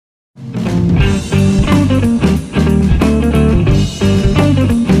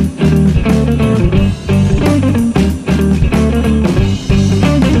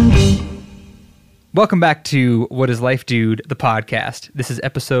Welcome back to What is Life, Dude, the podcast. This is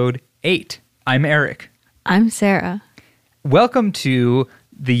episode 8. I'm Eric. I'm Sarah. Welcome to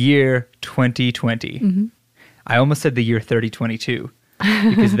the year 2020. Mm-hmm. I almost said the year 3022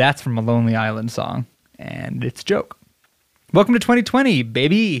 because that's from a Lonely Island song, and it's a joke. Welcome to 2020,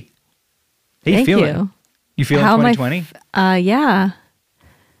 baby. How you feeling? You. You feeling 2020? Yeah.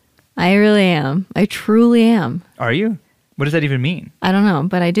 I really am. I truly am. Are you? What does that even mean? I don't know,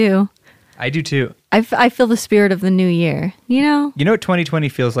 but I do. I do too. I feel the spirit of the new year. You know? You know what 2020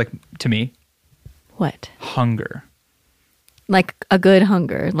 feels like to me? What? Hunger. Like a good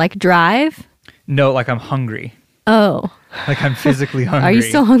hunger. Like drive? No, like I'm hungry. Oh. Like I'm physically hungry. Are you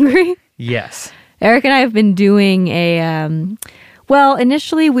still hungry? Yes. Eric and I have been doing well,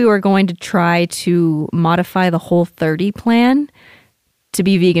 initially we were going to try to modify the Whole30 plan to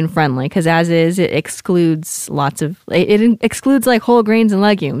be vegan friendly, because as is, it excludes it excludes like whole grains and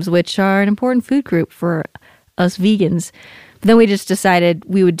legumes, which are an important food group for us vegans. But then we just decided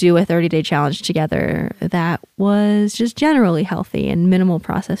we would do a 30-day challenge together that was just generally healthy and minimal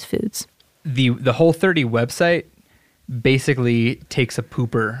processed foods. The Whole30 website basically takes a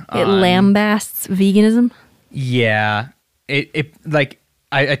pooper. It lambasts veganism. Yeah. It like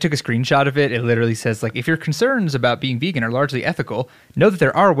I took a screenshot of it. It literally says, like, if your concerns about being vegan are largely ethical, know that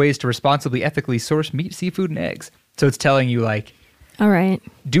there are ways to responsibly, ethically source meat, seafood, and eggs. So it's telling you, like, all right,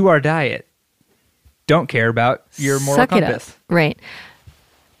 do our diet. Don't care about your moral Suck compass. It up.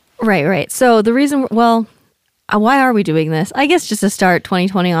 Right. So the reason, why are we doing this? I guess just to start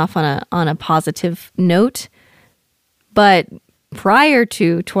 2020 off on a positive note. But prior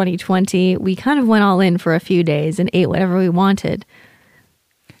to 2020, we kind of went all in for a few days and ate whatever we wanted.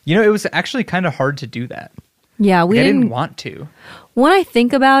 You know, it was actually kind of hard to do that. Yeah, I didn't want to. When I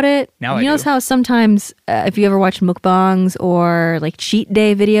think about it, now you notice how sometimes if you ever watch mukbangs or like cheat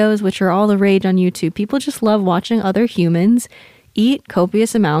day videos, which are all the rage on YouTube, people just love watching other humans eat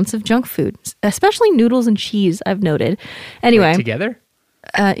copious amounts of junk food, especially noodles and cheese, I've noted. Anyway. Wait, together?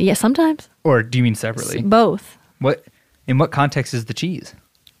 Yeah, sometimes. Or do you mean separately? Both. In what context is the cheese?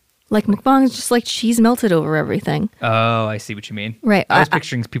 Like mukbang is just like cheese melted over everything. Oh, I see what you mean. Right. I was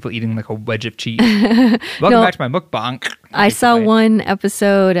picturing people eating like a wedge of cheese. Welcome back to my mukbang. I saw one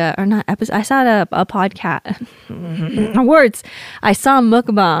episode, or not episode, I saw a podcast. Words. I saw a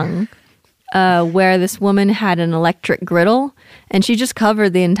mukbang where this woman had an electric griddle and she just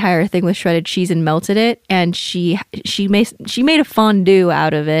covered the entire thing with shredded cheese and melted it. And she made a fondue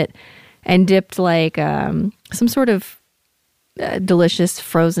out of it and dipped like some sort of delicious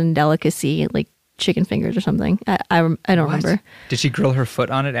frozen delicacy, like chicken fingers or something. I don't remember. Did she grill her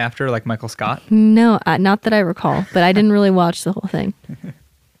foot on it after, like Michael Scott? No, not that I recall, but I didn't really watch the whole thing.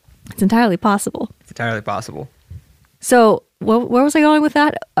 It's entirely possible. It's entirely possible. So where was I going with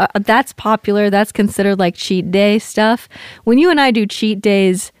that? That's popular. That's considered like cheat day stuff. When you and I do cheat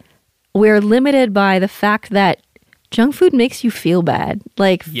days, we're limited by the fact that junk food makes you feel bad,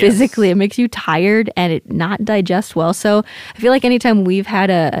 like physically. It makes you tired and it not digest well. So I feel like anytime we've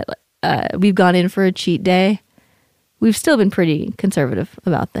had we've gone in for a cheat day, we've still been pretty conservative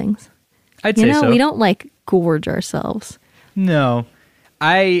about things. I'd say so. We don't like gorge ourselves. No,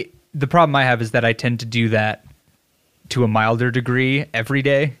 the problem I have is that I tend to do that to a milder degree every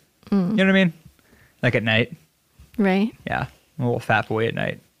day. You know what I mean? Like at night. Right. Yeah, a little fat boy at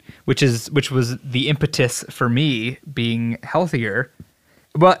night. Which was the impetus for me being healthier.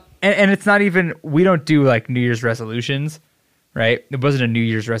 But and it's not even, we don't do like New Year's resolutions, right? It wasn't a New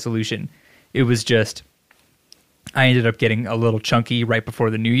Year's resolution. It was just, I ended up getting a little chunky right before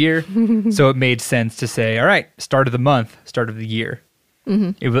the new year. So it made sense to say, all right, start of the month, start of the year.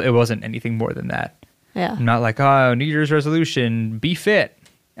 Mm-hmm. It wasn't anything more than that. Yeah. I'm not like, oh, New Year's resolution, be fit.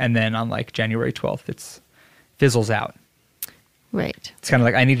 And then on like January 12th, it fizzles out. Right. It's kind of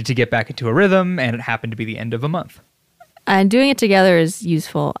like I needed to get back into a rhythm, and it happened to be the end of a month. And doing it together is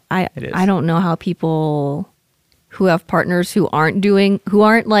useful. It is. I don't know how people who have partners who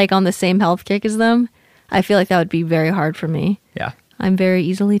aren't like on the same health kick as them, I feel like that would be very hard for me. Yeah. I'm very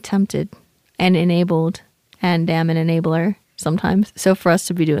easily tempted and enabled and am an enabler sometimes. So for us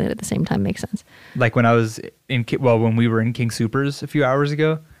to be doing it at the same time makes sense. Like when when we were in King Soopers a few hours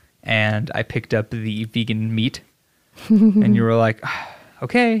ago, and I picked up the vegan meat. And you were like,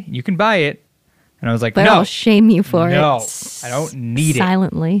 okay, you can buy it. And I was like, but no. I'll shame you for it. No, I don't need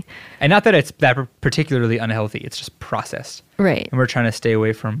silently. And not that it's that particularly unhealthy. It's just processed. Right. And we're trying to stay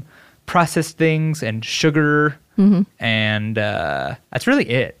away from processed things and sugar. Mm-hmm. And that's really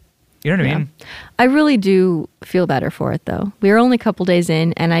it. You know what I mean? I really do feel better for it, though. We are only a couple days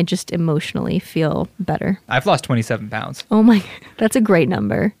in, and I just emotionally feel better. I've lost 27 pounds. Oh my, that's a great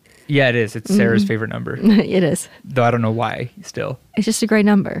number. Yeah, it is. It's Sarah's favorite number. It is. Though I don't know why still. It's just a great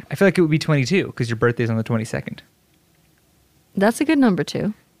number. I feel like it would be 22 because your birthday's on the 22nd. That's a good number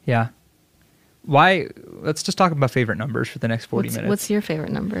too. Yeah. Why? Let's just talk about favorite numbers for the next 40 minutes. What's your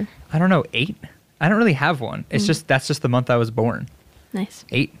favorite number? I don't know. 8? I don't really have one. It's just, that's just the month I was born. Nice.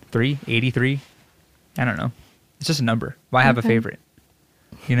 8, 3, 83. I don't know. It's just a number. Why have a favorite?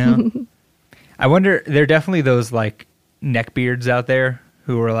 You know? I wonder, there are definitely those like neckbeards out there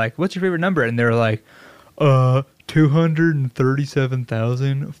who are like, what's your favorite number? And they're like,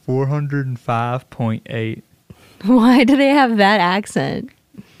 237,405.8. Why do they have that accent?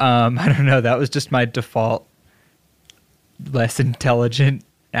 I don't know. That was just my default less intelligent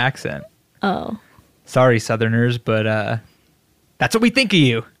accent. Oh. Sorry, Southerners, but that's what we think of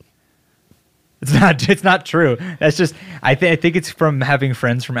you. It's not true. That's just I think it's from having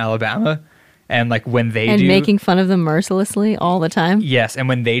friends from Alabama, and like when they do making fun of them mercilessly all the time. Yes, and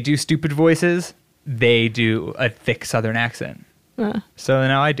when they do stupid voices, they do a thick Southern accent. So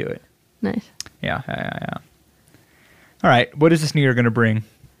now I do it. Nice. Yeah. All right, what is this new year going to bring?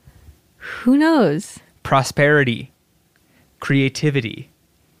 Who knows? Prosperity, creativity,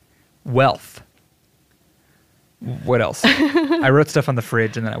 wealth. What else? I wrote stuff on the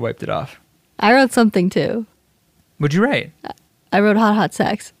fridge and then I wiped it off. I wrote something too. What'd you write? I wrote hot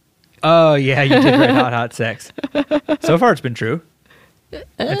sex. Oh, yeah, you did write hot sex. So far, it's been true,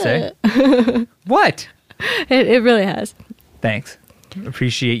 I'd say. What? It really has. Thanks.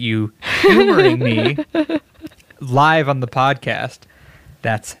 Appreciate you humoring me live on the podcast.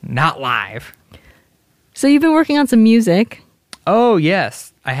 That's not live. So you've been working on some music. Oh,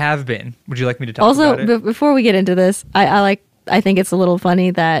 yes, I have been. Would you like me to talk about it? Also, before we get into this, I think it's a little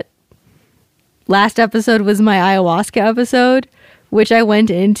funny that last episode was my ayahuasca episode, which I went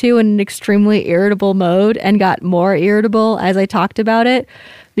into in an extremely irritable mode and got more irritable as I talked about it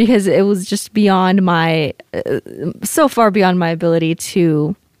because it was just beyond my, so far beyond my ability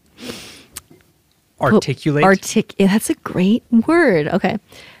to articulate. That's a great word. Okay.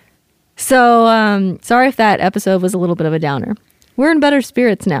 So, sorry if that episode was a little bit of a downer. We're in better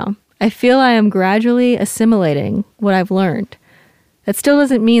spirits now. I feel I am gradually assimilating what I've learned. That still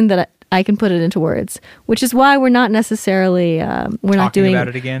doesn't mean that I can put it into words, which is why we're not necessarily talking about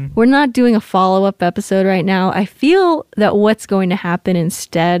it again. We're not doing a follow-up episode right now. I feel that what's going to happen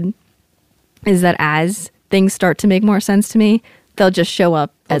instead is that as things start to make more sense to me, they'll just show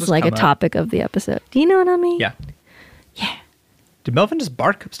up as like a topic of the episode. Do you know what I mean? Yeah. Yeah. Did Melvin just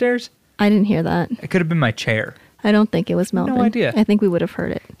bark upstairs? I didn't hear that. It could have been my chair. I don't think it was Melvin. No idea. I think we would have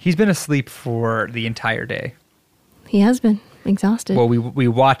heard it. He's been asleep for the entire day. He has been exhausted. Well, we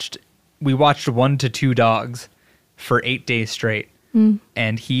watched 1 to 2 dogs for 8 days straight,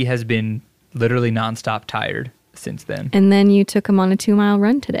 and he has been literally nonstop tired since then. And then you took him on a 2-mile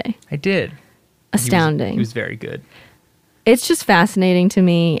run today. I did. Astounding. He was very good. It's just fascinating to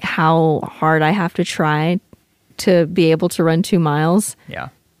me how hard I have to try to be able to run 2 miles. Yeah.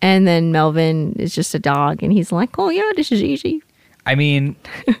 And then Melvin is just a dog, and he's like, oh, yeah, this is easy. I mean,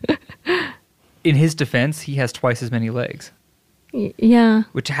 in his defense, he has twice as many legs. Yeah.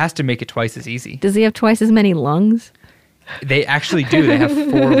 Which has to make it twice as easy. Does he have twice as many lungs? They actually do. They have 4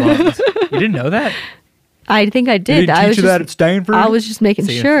 lungs. You didn't know that? I think I did. You didn't teach you that at Stanford? I was just making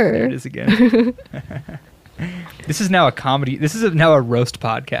sure. There it is again. This is now a comedy. This is now a roast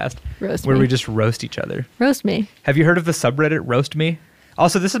podcast. Where we just roast each other. Roast me. Have you heard of the subreddit Roast Me?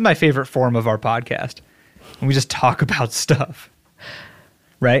 Also, this is my favorite form of our podcast. And we just talk about stuff.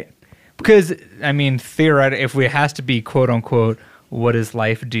 Right? Because, I mean, theoretically, if it has to be quote unquote, what is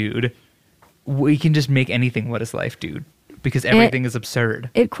life, dude? We can just make anything what is life, dude. Because everything is absurd.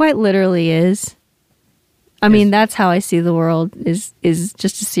 It quite literally is. I mean, that's how I see the world is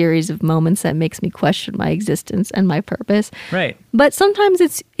just a series of moments that makes me question my existence and my purpose. Right. But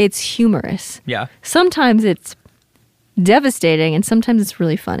sometimes it's humorous. Yeah. Sometimes it's devastating and sometimes it's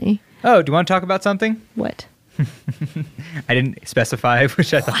really funny. Oh, do you want to talk about something? What? I didn't specify,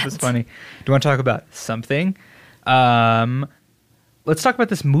 which I thought was funny. Do you want to talk about something? Let's talk about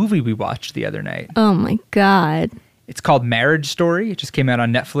this movie we watched the other night. Oh my God. It's called Marriage Story. It just came out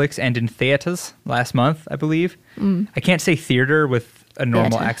on Netflix and in theaters last month, I believe. I can't say theater with a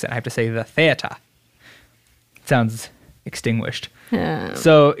normal accent. I have to say the theater. It sounds extinguished.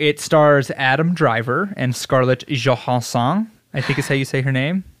 So it stars Adam Driver and Scarlett Johansson, I think is how you say her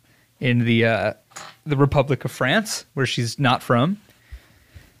name, in the Republic of France, where she's not from.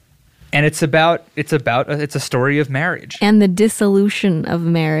 And it's a story of marriage and the dissolution of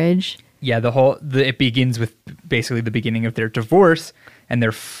marriage. Yeah, it begins with basically the beginning of their divorce and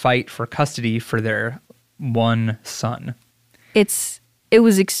their fight for custody for their one son. It's it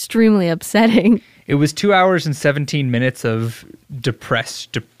was extremely upsetting. It was 2 hours and 17 minutes of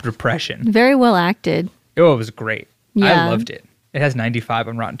depression. Very well acted. Oh, it was great. Yeah. I loved it. It has 95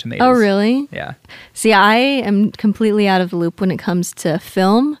 on Rotten Tomatoes. Oh, really? Yeah. See, I am completely out of the loop when it comes to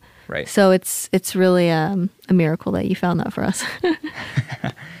film. Right. So it's really a miracle that you found that for us.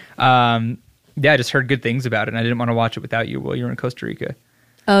 Yeah, I just heard good things about it, and I didn't want to watch it without you while you were in Costa Rica.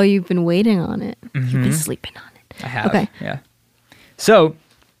 Oh, you've been waiting on it. You've been sleeping on it. I have. Okay. Yeah. So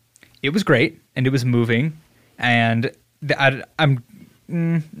it was great, and it was moving, and I'm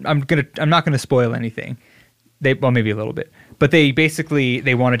not gonna spoil anything. Well, maybe a little bit, but they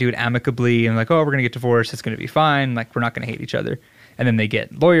want to do it amicably, and like, oh, we're gonna get divorced. It's gonna be fine. Like, we're not gonna hate each other. And then they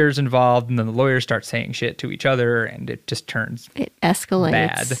get lawyers involved, and then the lawyers start saying shit to each other, and it just turns It escalates.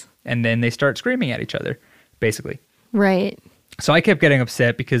 bad. And then they start screaming at each other, basically. Right. So I kept getting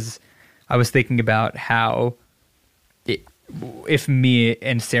upset because I was thinking about how if me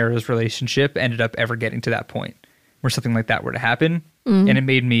and Sarah's relationship ended up ever getting to that point where something like that were to happen, and it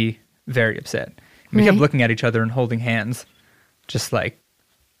made me very upset. We kept Right. looking at each other and holding hands, just like,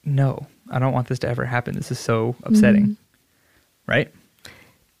 no, I don't want this to ever happen. This is so upsetting. Right?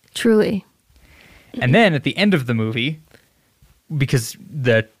 Truly. And then at the end of the movie, because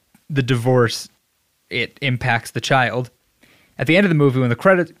the divorce, it impacts the child. At the end of the movie, when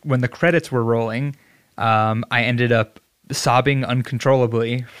the credits were rolling, I ended up sobbing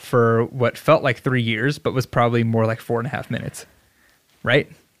uncontrollably for what felt like 3 years, but was probably more like 4.5 minutes.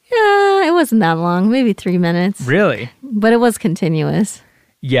 Right? Yeah, it wasn't that long. Maybe 3 minutes. Really? But it was continuous.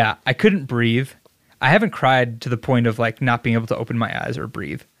 Yeah, I couldn't breathe. I haven't cried to the point of like not being able to open my eyes or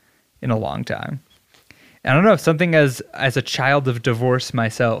breathe in a long time. And I don't know, something as a child of divorce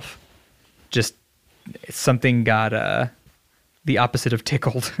myself, just something got the opposite of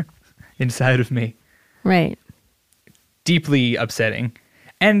tickled inside of me. Right. Deeply upsetting.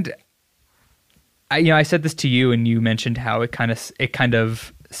 And I said this to you, and you mentioned how it kind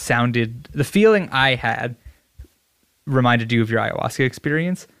of sounded, the feeling I had reminded you of your ayahuasca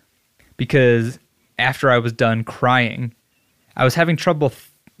experience, because after I was done crying, I was having trouble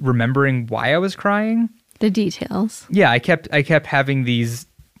remembering why I was crying. The details. Yeah, I kept having these,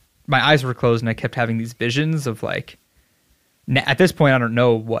 my eyes were closed, and I kept having these visions of like, at this point I don't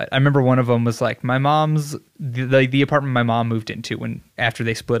know what. I remember one of them was like my mom's, the apartment my mom moved into after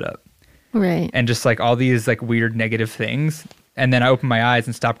they split up. Right. And just like all these like weird negative things. And then I opened my eyes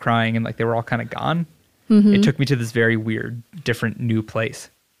and stopped crying, and like they were all kind of gone. It took me to this very weird, different, new place.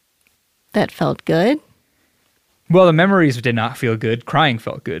 That felt good. Well, the memories did not feel good. Crying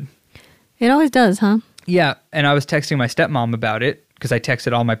felt good. It always does, huh? Yeah, and I was texting my stepmom about it, because I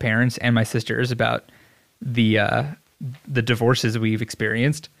texted all my parents and my sisters about the divorces we've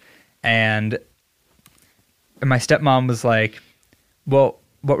experienced. And my stepmom was like, well,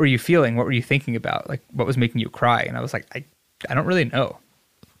 what were you feeling? What were you thinking about? Like, what was making you cry? And I was like, I don't really know.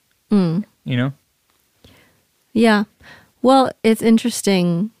 You know? Yeah. Well, it's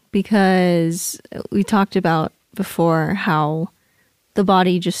interesting because we talked about before how the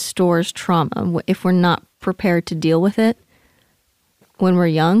body just stores trauma. If we're not prepared to deal with it when we're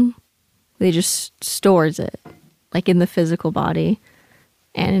young, they just stores it, like in the physical body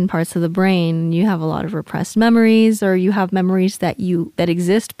and in parts of the brain. You have a lot of repressed memories, or you have memories that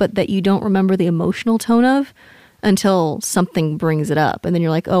exist but that you don't remember the emotional tone of until something brings it up, and then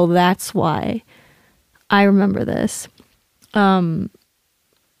you're like, oh, that's why I remember this.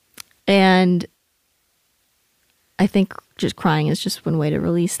 And I think just crying is just one way to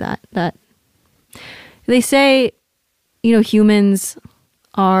release that. They say, humans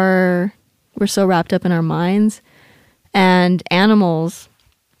we're so wrapped up in our minds, and animals,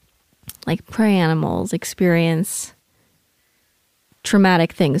 like prey animals, experience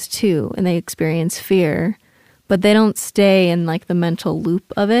traumatic things too, and they experience fear, but they don't stay in like the mental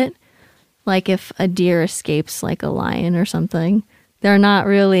loop of it. Like if a deer escapes like a lion or something, they're not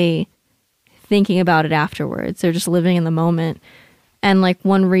really thinking about it afterwards. They're just living in the moment. And like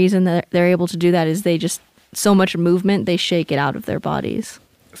one reason that they're able to do that is they just, so much movement, they shake it out of their bodies.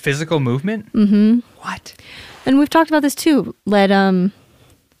 Physical movement? Mm-hmm. What? And we've talked about this too.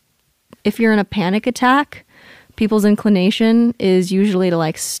 If you're in a panic attack, people's inclination is usually to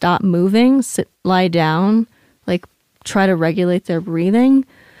like stop moving, lie down, like try to regulate their breathing.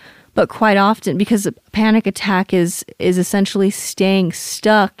 But quite often, because a panic attack is essentially staying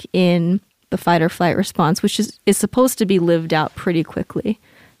stuck in the fight or flight response, which is supposed to be lived out pretty quickly.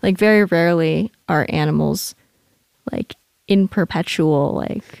 Like very rarely are animals like in perpetual,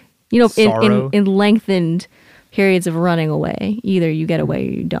 like, in lengthened periods of running away. Either you get away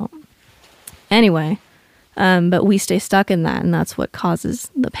or you don't. Anyway, But we stay stuck in that, and that's what causes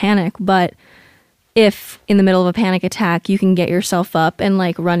the panic. But if in the middle of a panic attack, you can get yourself up and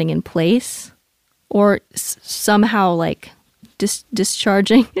like running in place, or somehow like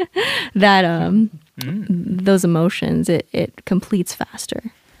discharging that those emotions, it completes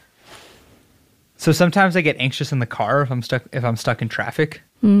faster. So sometimes I get anxious in the car if I'm stuck in traffic,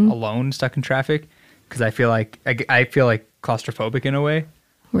 alone, stuck in traffic, because I feel like claustrophobic in a way.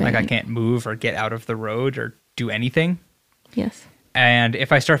 Right. Like I can't move or get out of the road or do anything. Yes. And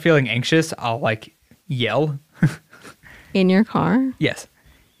if I start feeling anxious, I'll like yell. In your car? Yes.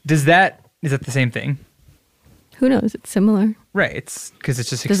 Is that the same thing? Who knows? It's similar. Right. It's because it's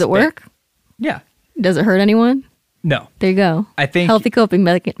just. Does it work? Yeah. Does it hurt anyone? No. There you go. I think healthy coping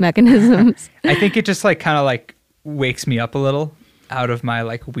mechanisms. I think it just like kind of like wakes me up a little out of my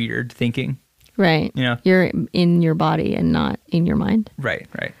like weird thinking. Right. You know? You're in your body and not in your mind. Right.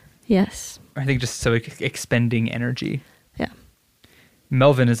 Yes. I think just so expending energy. Yeah.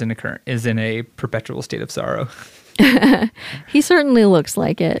 Melvin is in a perpetual state of sorrow. He certainly looks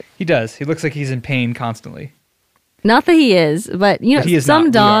like it. He does. He looks like he's in pain constantly. Not that he is, but you know, he is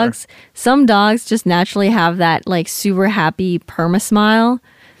some not. some dogs just naturally have that like super happy perma smile.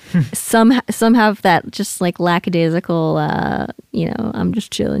 Some have that just like lackadaisical, I'm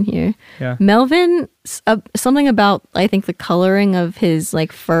just chilling here. Yeah. Melvin, something about I think the coloring of his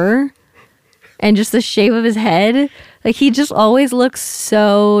like fur and just the shape of his head, like he just always looks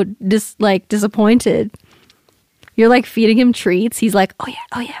so disappointed. You're like feeding him treats, he's like, oh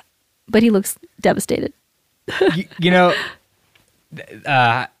yeah, but he looks devastated. I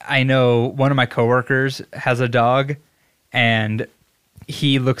know one of my coworkers has a dog, and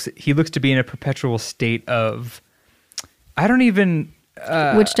he looks to be in a perpetual state of, I don't even.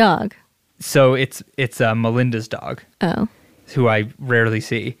 Which dog? So it's Melinda's dog. Oh. Who I rarely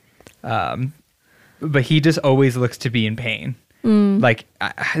see, but he just always looks to be in pain. Like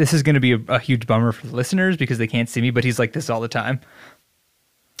this is going to be a huge bummer for the listeners because they can't see me, but he's like this all the time.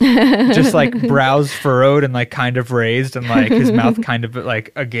 Just like brows furrowed and like kind of raised and like his mouth kind of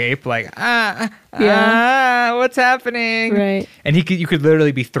like agape, like what's happening? Right. And you could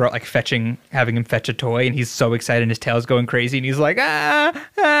literally be having him fetch a toy, and he's so excited and his tail's going crazy, and he's like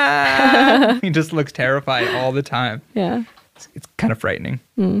He just looks terrified all the time. Yeah. It's kind of frightening.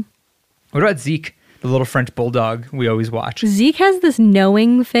 What about Zeke, the little French bulldog we always watch? Zeke has this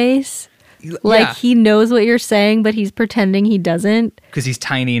knowing face. Like he knows what you're saying, but he's pretending he doesn't. Because he's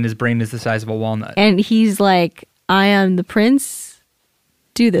tiny and his brain is the size of a walnut. And he's like, I am the prince.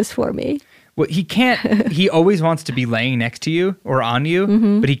 Do this for me. Well, he can't. He always wants to be laying next to you or on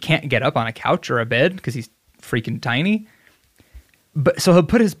you, but he can't get up on a couch or a bed because he's freaking tiny. But so he'll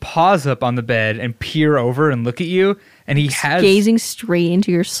put his paws up on the bed and peer over and look at you, and he has gazing straight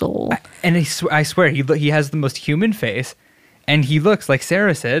into your soul. And I swear he has the most human face. And he looks, like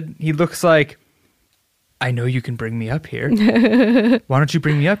Sarah said, he looks like, I know you can bring me up here. Why don't you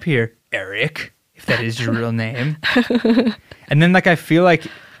bring me up here, Eric, if that is your real name? And then, like, I feel like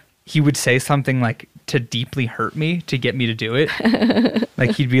he would say something, like, to deeply hurt me to get me to do it.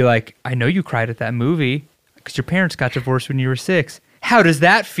 Like, he'd be like, I know you cried at that movie because your parents got divorced when you were 6. How does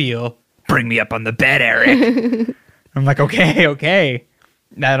that feel? Bring me up on the bed, Eric. I'm like, okay.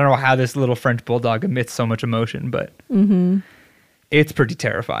 I don't know how this little French bulldog emits so much emotion, but it's pretty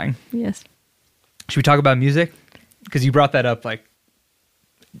terrifying. Yes. Should we talk about music? Because you brought that up like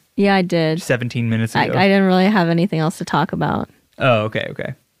yeah, I did 17 minutes ago. I didn't really have anything else to talk about. Oh, okay.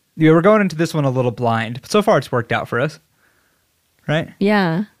 Yeah, we're going into this one a little blind, but so far it's worked out for us, right?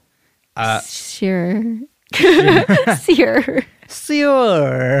 Yeah. Sure.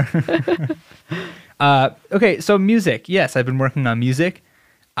 Okay, so music. Yes, I've been working on music.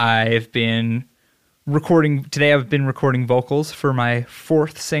 I've been recording vocals for my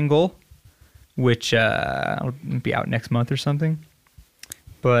 4th single, which will be out next month or something.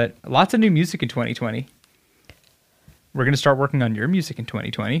 But lots of new music in 2020. We're going to start working on your music in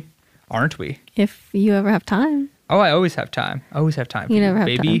 2020, aren't we? If you ever have time. Oh, I always have time. I always have time for you never have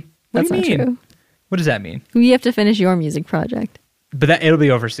baby. Time. What That's do you mean? Not true. What does that mean? You have to finish your music project. But it'll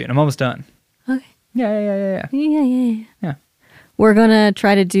be over soon. I'm almost done. Okay. Yeah. We're going to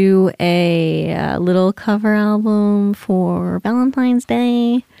try to do a little cover album for Valentine's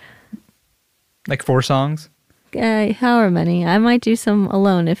Day. Like 4 songs? However many. I might do some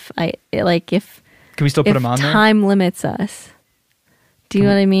alone if Can we still put them on there? If time limits us. Do you know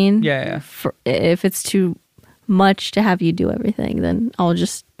what I mean? Yeah. If it's too much to have you do everything, then I'll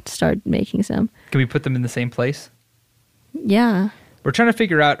just start making some. Can we put them in the same place? Yeah. We're trying to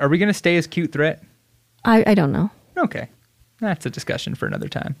figure out, are we going to stay as Cute Threat? I don't know. Okay. That's a discussion for another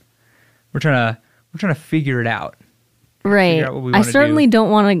time. We're trying we're trying to figure it out. Right. Figure out what we I wanna certainly do.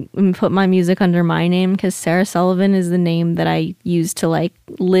 don't want to put my music under my name because Sarah Sullivan is the name that I use to like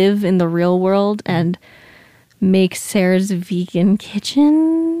live in the real world and make Sarah's Vegan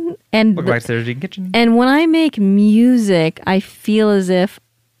Kitchen. And Welcome back to Sarah's Vegan Kitchen. and when I make music, I feel as if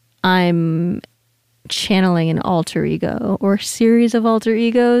I'm channeling an alter ego or a series of alter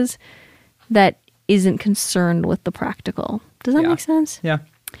egos that isn't concerned with the practical. Does that Yeah. make sense? Yeah.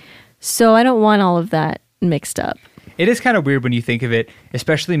 So I don't want all of that mixed up. It is kind of weird when you think of it,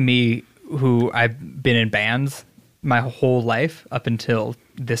 especially me, who I've been in bands my whole life up until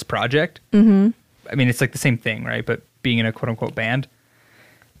this project. Mm-hmm. I mean, it's like the same thing, right? But being in a quote unquote band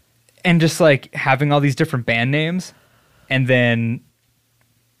and just like having all these different band names and then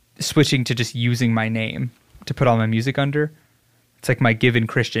switching to just using my name to put all my music under. It's like my given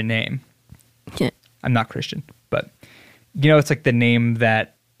Christian name. Yeah. I'm not Christian, but you know, it's like the name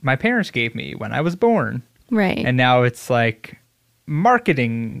that my parents gave me when I was born. Right. And now it's like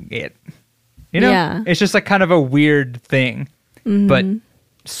marketing it. You know? Yeah. It's just like kind of a weird thing. But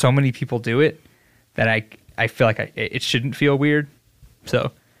so many people do it that I feel like it shouldn't feel weird.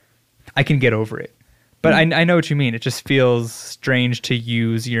 So I can get over it. But I know what you mean. It just feels strange to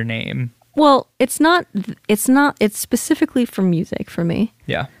use your name. Well, it's specifically for music for me.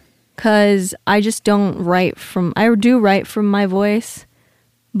 Yeah. Because I just don't write from, I do write from my voice,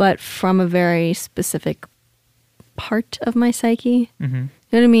 but from a very specific part of my psyche. Mm-hmm. You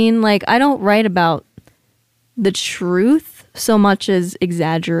know what I mean? Like, I don't write about the truth so much as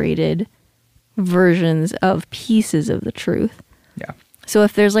exaggerated versions of pieces of the truth. Yeah. So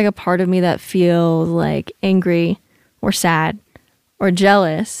if there's like a part of me that feels like angry or sad or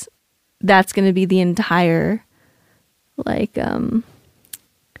jealous, that's going to be the entire, like,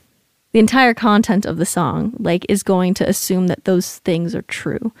 the entire content of the song, like, is going to assume that those things are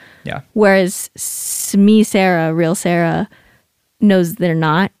true. Yeah. Whereas me, Sarah, real Sarah, knows they're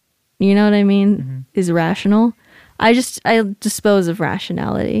not. You know what I mean? Mm-hmm. Is rational. I dispose of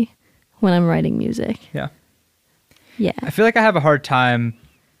rationality when I'm writing music. Yeah. Yeah. I feel like I have a hard time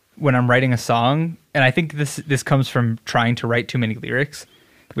when I'm writing a song, and I think this comes from trying to write too many lyrics,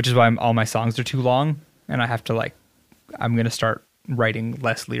 which is why all my songs are too long, and I have to I'm going to start writing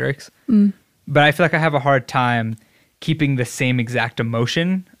less lyrics. But I feel like I have a hard time keeping the same exact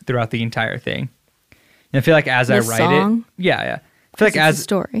emotion throughout the entire thing. And I feel like as I write song? it, yeah. I feel like It's a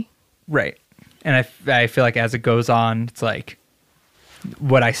story. right. And I feel like as it goes on, it's like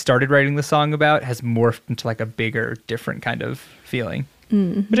what I started writing the song about has morphed into like a bigger, different kind of feeling,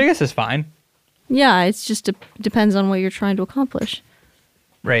 which I guess is fine. Yeah, it's just depends on what you're trying to accomplish.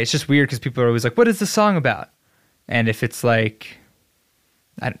 Right. It's just weird because people are always like, what is the song about? And if it's like,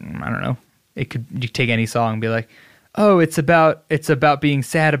 I don't know, you take any song and be like, oh, it's about being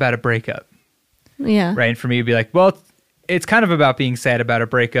sad about a breakup. Yeah. Right. And for me, it'd be like, well, it's kind of about being sad about a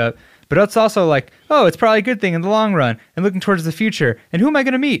breakup, but it's also like, oh, it's probably a good thing in the long run and looking towards the future. And who am I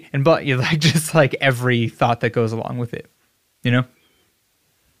going to meet? And but you like just like every thought that goes along with it, you know?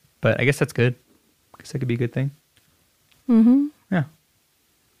 But I guess that's good. I guess that could be a good thing. Mm-hmm. Yeah.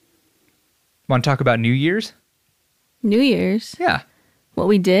 Want to talk about New Year's? New Year's. Yeah. What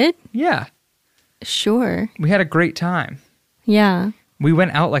we did? Yeah. Sure. We had a great time. Yeah. We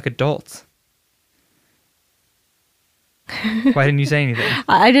went out like adults. Why didn't you say anything?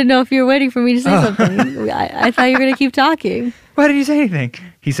 I didn't know if you were waiting for me to say something. I thought you were going to keep talking. Why didn't you say anything?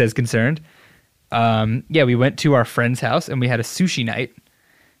 He says, concerned. Yeah, we went to our friend's house and we had a sushi night.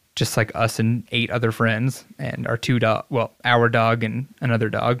 Just like us and 8 other friends and our our dog and another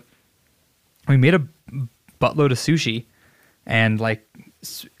dog. We made a buttload of sushi and like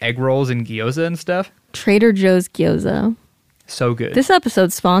egg rolls and gyoza and stuff. Trader Joe's gyoza. So good. This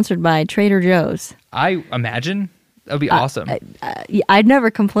episode's sponsored by Trader Joe's. I imagine that would be awesome. I'd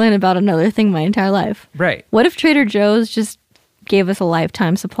never complain about another thing my entire life. Right. What if Trader Joe's just gave us a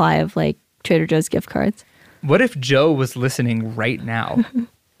lifetime supply of like Trader Joe's gift cards? What if Joe was listening right now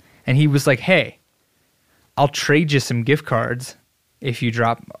and he was like, hey, I'll trade you some gift cards if you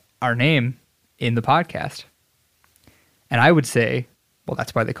drop our name in the podcast? And I would say, well,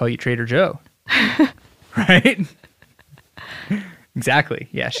 that's why they call you Trader Joe. Right? Exactly.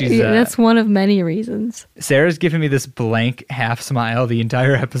 Yeah, she's that's one of many reasons. Sarah's given me this blank half smile the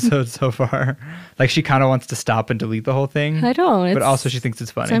entire episode so far. Like she kind of wants to stop and delete the whole thing. I don't. But also she thinks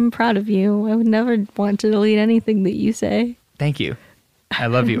it's funny. I'm proud of you. I would never want to delete anything that you say. Thank you. I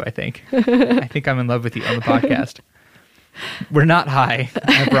love you, I think. I think I'm in love with you on the podcast. We're not high,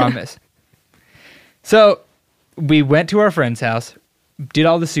 I promise. So we went to our friend's house, did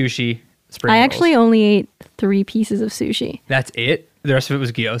all the sushi, spring rolls. I actually only ate 3 pieces of sushi. That's it? The rest of it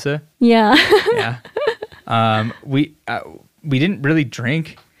was gyoza. Yeah. Yeah. We didn't really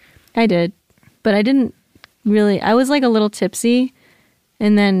drink. I did, but I didn't really. I was like a little tipsy,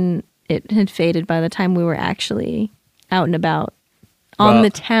 and then it had faded by the time we were actually out and about on Well, the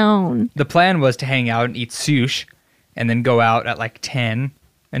town. The plan was to hang out and eat sushi and then go out at like 10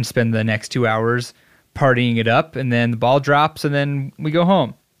 and spend the next 2 hours partying it up, and then the ball drops and then we go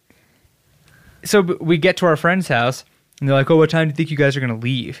home. So we get to our friend's house and they're like, "Oh, what time do you think you guys are going to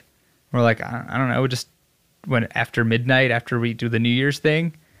leave?" We're like, I don't know, just when after midnight, after we do the New Year's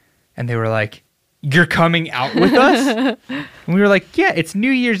thing. And they were like, "You're coming out with us?" And we were like, "Yeah, it's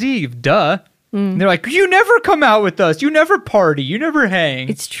New Year's Eve, duh." And they're like, "You never come out with us. You never party. You never hang."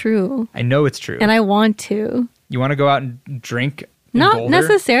 It's true, I know it's true. and I want to. You want to go out and drink in Not Boulder?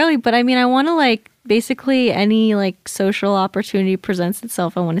 necessarily, but I mean, I want to like basically any like social opportunity presents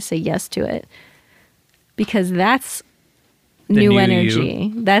itself. I want to say yes to it because that's The new new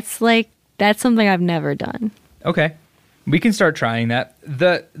energy. That's something I've never done. Okay. We can start trying that.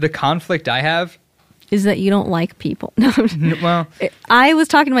 The conflict I have, Is that you don't like people? No. well, I was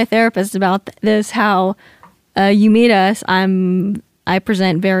talking to my therapist about this. How you meet us. I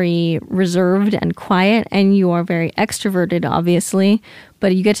present very reserved and quiet, and you are very extroverted, obviously.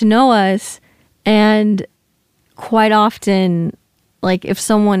 But you get to know us, and quite often, like if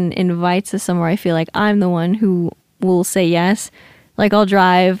someone invites us somewhere, I feel like I'm the one who will say yes. Like I'll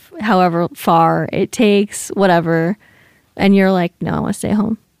drive however far it takes, whatever, and you're like, no, I want to stay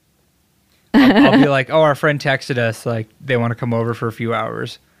home. I'll be like, "Oh, our friend texted us, like they want to come over for a few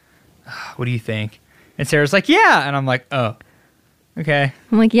hours. What do you think?" And Sarah's like, "Yeah," and I'm like, "Oh, okay."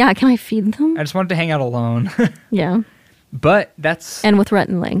 I'm like, yeah, can I feed them? I just wanted to hang out alone, Yeah, but that's and with Rhett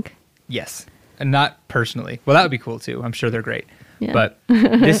and Link. yes, and not personally. Well, that would be cool too. I'm sure they're great. Yeah. But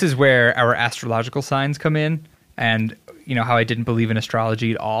this is where our astrological signs come in, and you know how I didn't believe in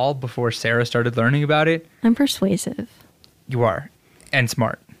astrology at all before Sarah started learning about it. I'm persuasive. You are, and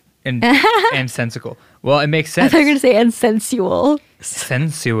smart, and and sensical. Well, it makes I sense. thought you were going to say and sensual.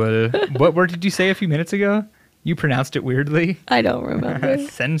 Sensual. What word did you say a few minutes ago? You pronounced it weirdly. I don't remember.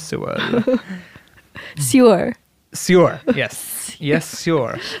 Sensual. Sure. Sure. Yes. Yes,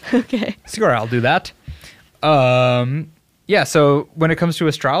 sure. Okay. Sure, I'll do that. Yeah, so when it comes to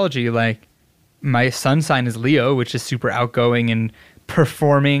astrology, like my sun sign is Leo, which is super outgoing and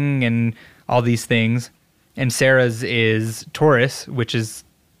performing and all these things. And Sarah's is Taurus, which is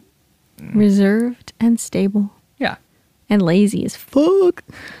Reserved and stable yeah, and lazy as fuck,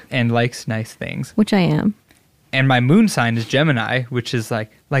 and likes nice things. which I am. And my moon sign is Gemini, which is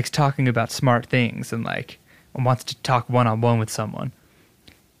like likes talking about smart things and like wants to talk one-on-one with someone.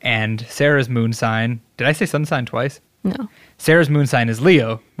 And Sarah's moon sign, did I say sun sign twice? No. Sarah's moon sign is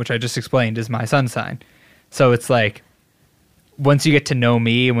Leo, which I just explained is my sun sign. So it's like once you get to know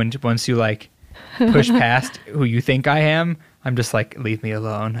me, once you like push past who you think I am, I'm just like, leave me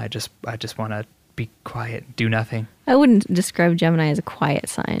alone. I just want to be quiet, do nothing. I wouldn't describe Gemini as a quiet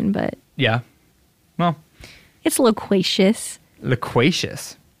sign, but Yeah. Well, it's loquacious.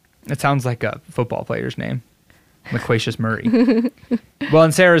 loquacious. It sounds like a football player's name. Loquacious Murray. Well,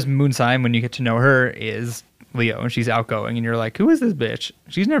 and Sarah's moon sign, when you get to know her, is Leo, and she's outgoing, and you're like, who is this bitch?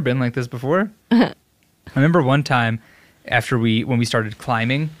 She's never been like this before. I remember one time when we started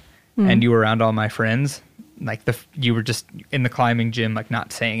climbing, and you were around all my friends, like you were just in the climbing gym, like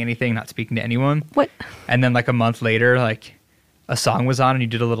not saying anything, not speaking to anyone. What? And then like a month later, like a song was on, and you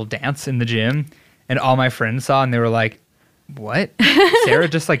did a little dance in the gym, and all my friends saw, and they were like, what? Sarah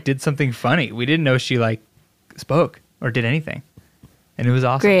just like did something funny. We didn't know she like spoke or did anything. And it was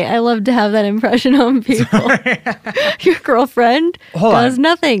awesome. Great. I love to have that impression on people. Your girlfriend Hold does on.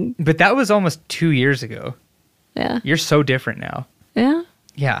 nothing. But that was almost 2 years ago. Yeah. You're so different now. Yeah.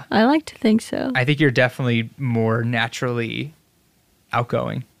 Yeah. I like to think so. I think you're definitely more naturally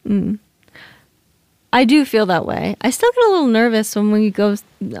outgoing. I do feel that way. I still get a little nervous when we go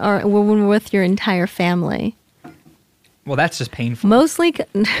or when we're with your entire family. Well, that's just painful. Mostly,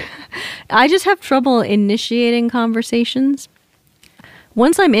 I just have trouble initiating conversations.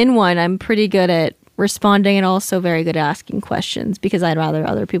 Once I'm in one, I'm pretty good at responding and also very good at asking questions because I'd rather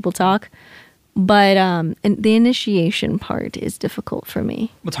other people talk. But and the initiation part is difficult for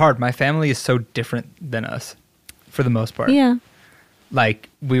me. It's hard. My family is so different than us for the most part. Yeah. Like,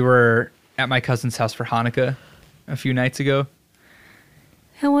 we were at my cousin's house for Hanukkah a few nights ago.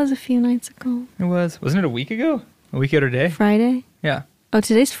 It was a few nights ago. Wasn't it a week ago? A week the other day? Friday? Yeah. Oh,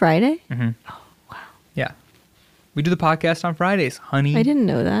 today's Friday? Yeah. We do the podcast on Fridays, honey. I didn't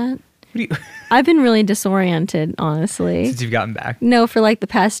know that. What do you, I've been really disoriented, honestly. since you've gotten back. No, for like the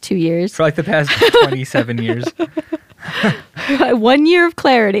past 2 years. For like the past 27 years. 1 year of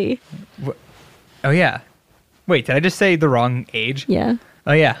clarity. Oh yeah. Wait, did I just say the wrong age? Yeah.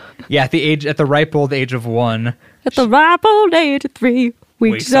 Oh yeah. Yeah, at the ripe old age of 1. At the ripe old age of 3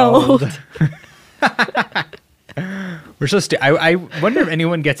 weeks old. We're so I wonder if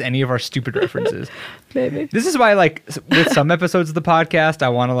anyone gets any of our stupid references. Maybe. This is why, like, with some episodes of the podcast, I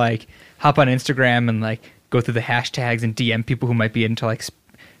want to, like, hop on Instagram and, like, go through the hashtags and DM people who might be into, like,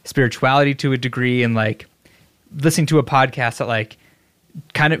 spirituality to a degree, and, like, listening to a podcast that, like,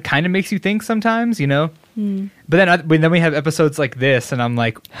 kind of makes you think sometimes, you know? But then we have episodes like this, and I'm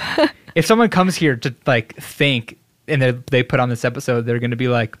like, if someone comes here to, like, think, and they put on this episode, they're going to be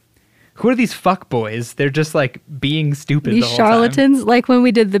like, who are these fuck boys? They're just, like, being stupid These the whole charlatans, time. like when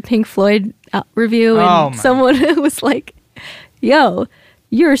we did the Pink Floyd review, and someone was like, yo,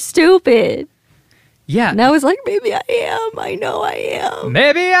 you're stupid. Yeah. And I was like, maybe I am. I know I am.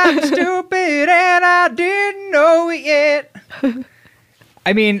 Maybe I'm stupid and I didn't know it yet.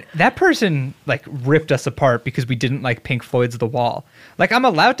 I mean, that person, like, ripped us apart because we didn't like Pink Floyd's The Wall. Like, I'm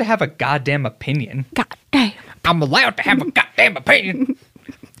allowed to have a goddamn opinion. Goddamn. I'm allowed to have a goddamn opinion.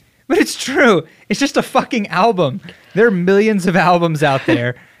 But it's true. It's just a fucking album. There are millions of albums out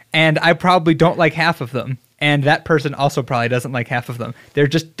there, and I probably don't like half of them. And that person also probably doesn't like half of them. They're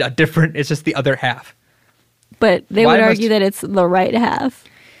just it's just the other half. But they would argue that it's the right half.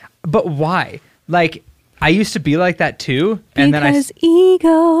 But why? Like, I used to be like that too. Because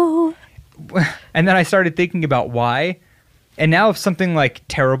ego. And then I started thinking about why. And now if something, like,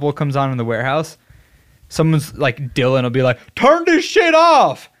 terrible comes on in the warehouse, someone's like, Dylan will be like, turn this shit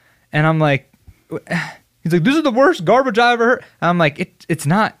off. And I'm like, he's like, this is the worst garbage I ever heard. And I'm like, it's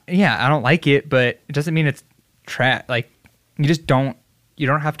not, yeah, I don't like it, but it doesn't mean it's trash. Like, you don't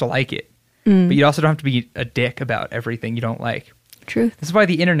have to like it. But you also don't have to be a dick about everything you don't like. Truth. This is why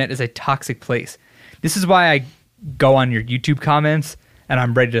the internet is a toxic place. This is why I go on your YouTube comments and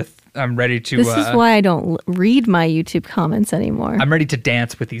I'm ready to. This is why I don't read my YouTube comments anymore. I'm ready to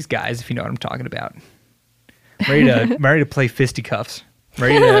dance with these guys, if you know what I'm talking about. I'm ready to play fisticuffs.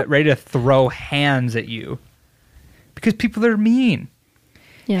 Ready to throw hands at you. Because people are mean.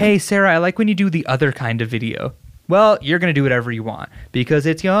 Yeah. Hey, Sarah, I like when you do the other kind of video. Well, you're going to do whatever you want. Because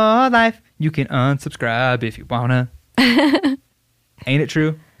it's your life. You can unsubscribe if you want to. Ain't it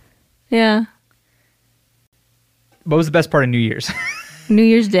true? Yeah. What was the best part of New Year's? New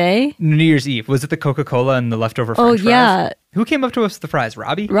Year's Day? New Year's Eve. Was it the Coca-Cola and the leftover French fries? Oh, yeah. Who came up to us with the fries?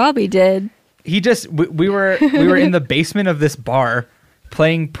 Robbie? Robbie did. He just... We were in the basement of this bar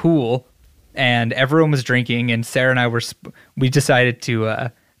playing pool, and everyone was drinking, and Sarah and I we decided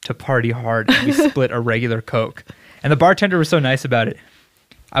to party hard, and we split a regular Coke. And the bartender was so nice about it.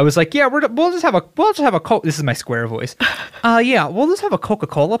 I was like, yeah, we'll just have a Coke. This is my square voice. Yeah, we'll just have a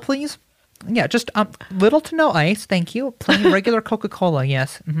Coca-Cola, please. Yeah, just little to no ice, thank you. Plain regular Coca-Cola,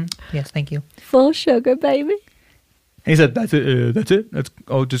 yes. Mm-hmm. Yes, thank you. Full sugar, baby. And he said, that's it. That's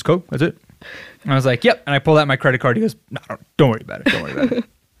just Coke. That's it. And I was like, yep. And I pulled out my credit card. He goes, no, don't worry about it. Don't worry about it.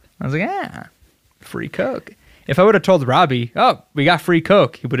 I was like, yeah, free Coke. If I would have told Robbie, oh, we got free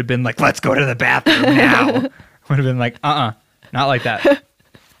Coke, he would have been like, let's go to the bathroom now. Would have been like, not like that.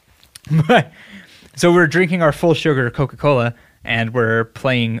 But so we're drinking our full sugar Coca-Cola and we're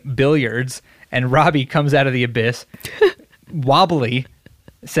playing billiards. And Robbie comes out of the abyss, wobbly,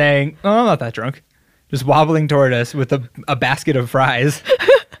 saying, oh, I'm not that drunk. Just wobbling toward us with a basket of fries.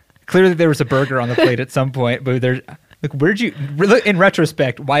 Clearly there was a burger on the plate at some point, but there's like, in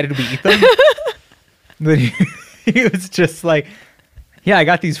retrospect, why did we eat them? But he was just like, yeah, I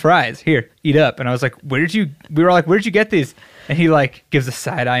got these fries. Here, eat up. And I was like, we were like, where'd you get these? And he, like, gives a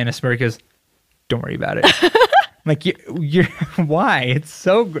side eye and a smirk. He goes, don't worry about it. I'm like, you're why? It's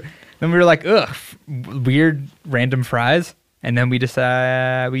so good. Then we were like, ugh, weird random fries. And then we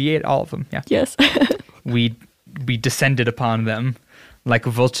ate all of them. Yeah. Yes. we descended upon them like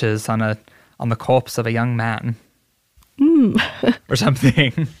vultures on the corpse of a young man. Or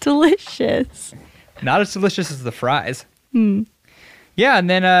something. Delicious. Not as delicious as the fries. Yeah, and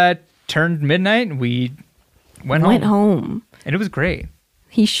then turned midnight and we went home. And it was great.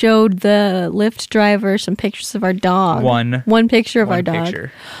 He showed the Lyft driver some pictures of our dog. One picture of our dog.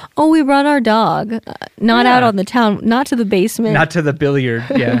 Oh, we brought our dog. Not out on the town, not to the basement. Not to the billiard.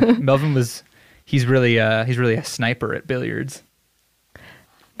 Yeah. Melvin he's really a sniper at billiards.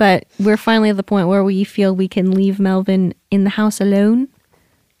 But we're finally at the point where we feel we can leave Melvin in the house alone.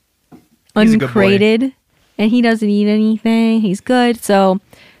 He's uncrated. And he doesn't eat anything. He's good. So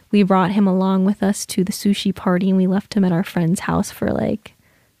we brought him along with us to the sushi party and we left him at our friend's house for like...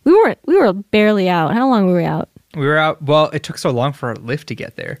 We were barely out. How long were we out? We were out... Well, it took so long for our Lyft to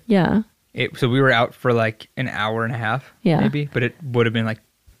get there. Yeah. So we were out for like an hour and a half, Yeah. maybe, but it would have been like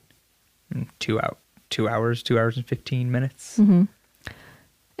 2 hours, 2 hours and 15 minutes. Mm-hmm.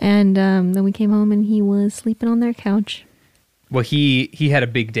 And then we came home and he was sleeping on their couch. Well, he had a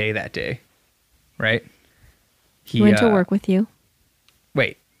big day that day, right? He went to work with you.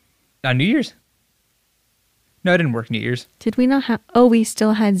 Wait, on New Year's? No, I didn't work New Year's. Did we not have? Oh, we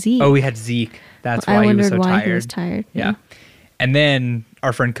still had Zeke. Oh, we had Zeke. That's I why he was wondered so why tired. he was tired. Yeah. And then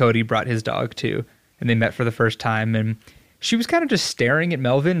our friend Cody brought his dog too, and they met for the first time. And she was kind of just staring at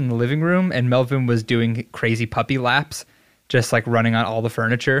Melvin in the living room, and Melvin was doing crazy puppy laps, just like running on all the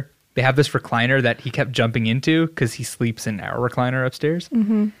furniture. They have this recliner that he kept jumping into because he sleeps in our recliner upstairs.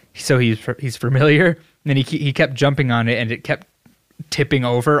 Mm-hmm. So he's familiar. And then he kept jumping on it, and it kept tipping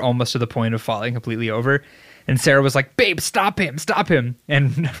over almost to the point of falling completely over. And Sarah was like, "Babe, stop him, stop him."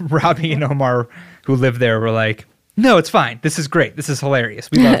 And Robbie and Omar, who live there, were like, "No, it's fine. This is great. This is hilarious.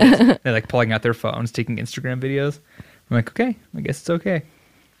 We love it." They're like pulling out their phones, taking Instagram videos. I'm like, okay, I guess it's okay.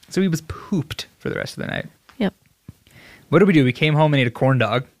 So he was pooped for the rest of the night. Yep. What did we do? We came home and ate a corn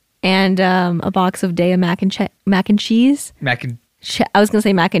dog. And a box of Daya mac and cheese. I was gonna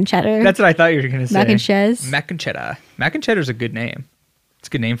say mac and cheddar. That's what I thought you were gonna say. Mac and cheese. Mac and cheddar. Mac and cheddar is a good name. It's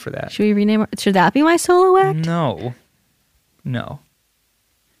a good name for that. Should we rename? Should that be my solo act? No.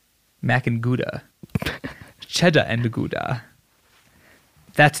 Mac and Gouda. Cheddar and Gouda.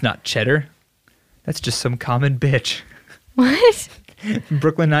 That's not cheddar. That's just some common bitch. What?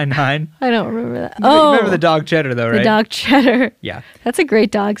 Brooklyn Nine-Nine. I don't remember that. Remember the dog Cheddar, though, right? The dog Cheddar. Yeah. That's a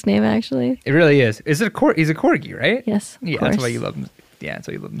great dog's name, actually. It really is. Is it he's a corgi, right? Yes. Yeah, course. that's why you love him. Yeah, that's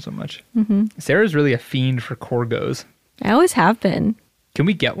why you love him so much. Mm-hmm. Sarah's really a fiend for corgos. I always have been. Can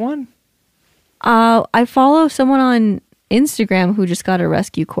we get one? I follow someone on Instagram who just got a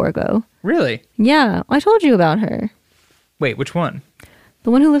rescue corgo. Really? Yeah, I told you about her. Wait, which one?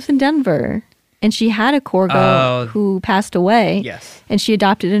 The one who lives in Denver. And she had a corgo who passed away. Yes. And she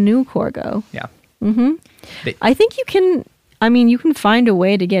adopted a new corgo. Yeah. Mm-hmm. I think you can find a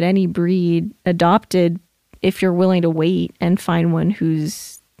way to get any breed adopted if you're willing to wait and find one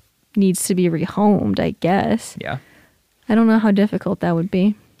who's needs to be rehomed, I guess. Yeah. I don't know how difficult that would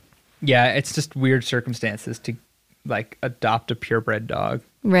be. Yeah, it's just weird circumstances to like adopt a purebred dog.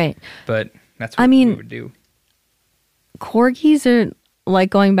 Right. But that's what we would do. Corgis are,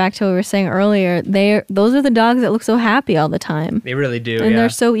 like going back to what we were saying earlier, those are the dogs that look so happy all the time. They really do, and they're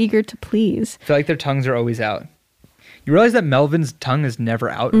so eager to please. I feel like their tongues are always out. You realize that Melvin's tongue is never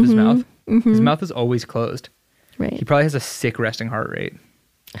out of his mouth? Mm-hmm. His mouth is always closed. Right. He probably has a sick resting heart rate.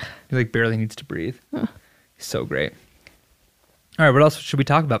 He like barely needs to breathe. He's so great. All right, what else should we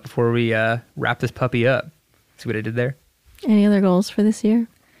talk about before we wrap this puppy up? See what I did there? Any other goals for this year?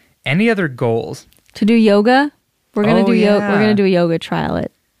 Any other goals? To do yoga? We're gonna do yeah. We're gonna do a yoga trial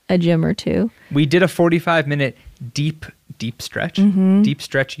at a gym or two. We did a 45-minute deep stretch, deep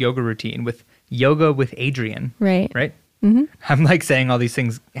stretch yoga routine with Yoga with Adrian. Right. Right. Mm-hmm. I'm like saying all these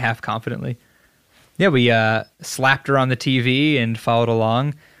things half confidently. Yeah, we slapped her on the TV and followed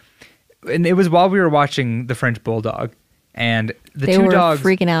along, and it was while we were watching the French Bulldog, and they two were dogs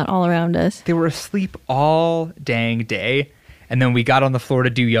freaking out all around us. They were asleep all dang day, and then we got on the floor to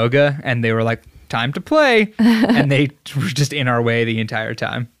do yoga, and they were like, "Time to play," and they were just in our way the entire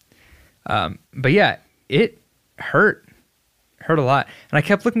time. But yeah, it hurt a lot, and I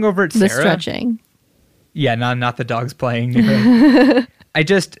kept looking over at Sarah. The stretching. Yeah, not the dogs playing.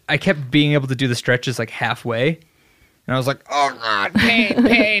 I kept being able to do the stretches like halfway, and I was like, "Oh God,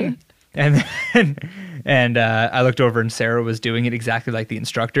 pain!" And then, I looked over, and Sarah was doing it exactly like the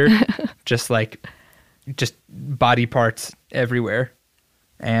instructor, just body parts everywhere,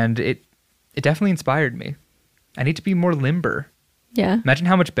 and it definitely inspired me. I need to be more limber. Yeah. Imagine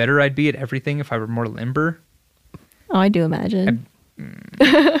how much better I'd be at everything if I were more limber. Oh, I do imagine.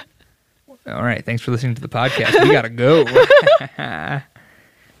 All right. Thanks for listening to the podcast. We got to go.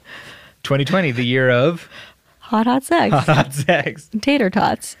 2020, the year of... Hot sex. Hot sex. Tater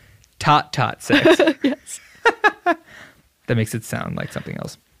tots. Tot sex. Yes. That makes it sound like something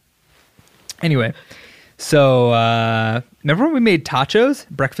else. Anyway, so remember when we made tachos?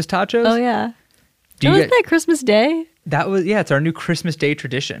 Breakfast tachos? Oh, yeah. Wasn't that Christmas Day? That was, yeah, it's our new Christmas Day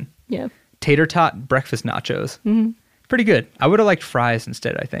tradition. Yeah. Tater tot breakfast nachos. Mm-hmm. Pretty good. I would have liked fries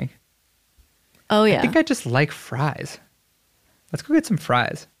instead, I think. Oh, yeah. I think I just like fries. Let's go get some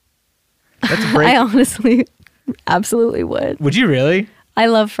fries. Let's break. I honestly absolutely would. Would you really? I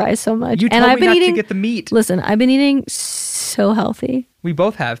love fries so much. You told I've me been not eating, to get the meat. Listen, I've been eating so healthy. We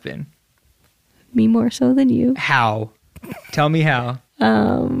both have been. Me more so than you. How? Tell me how.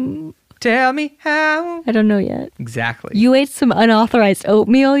 Tell me how. I don't know yet. Exactly. You ate some unauthorized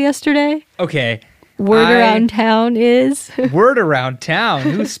oatmeal yesterday? Okay. Word around town is Word around town.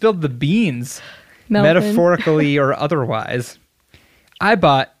 Who spilled the beans? Melvin. Metaphorically or otherwise. I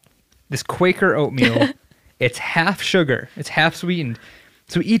bought this Quaker oatmeal. It's half sugar. It's half sweetened.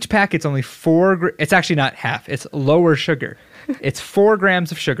 So each packet's only it's actually not half. It's lower sugar. It's 4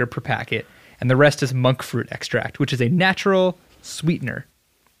 grams of sugar per packet. And the rest is monk fruit extract, which is a natural sweetener.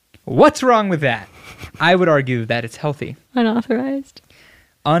 What's wrong with that? I would argue that it's healthy. Unauthorized.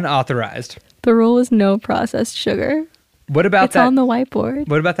 Unauthorized. The rule is no processed sugar. What about It's that? on the whiteboard.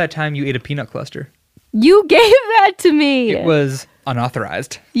 What about that time you ate a peanut cluster? You gave that to me. It was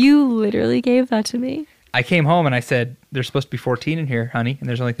unauthorized. You literally gave that to me. I came home and I said, there's supposed to be 14 in here, honey, and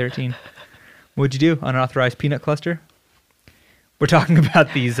there's only 13. What'd you do? Unauthorized peanut cluster? We're talking about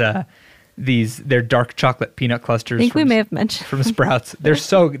they're dark chocolate peanut clusters. I think we may have mentioned from Sprouts. They're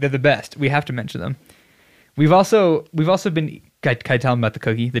the best. We have to mention them. We've also been, can I tell them about the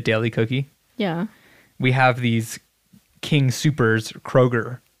cookie, the daily cookie? Yeah. We have these King Supers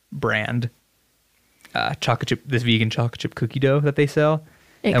Kroger brand chocolate chip, this vegan chocolate chip cookie dough that they sell.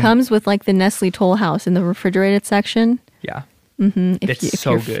 It comes with like the Nestle Toll House in the refrigerated section. Yeah. Mm-hmm. It's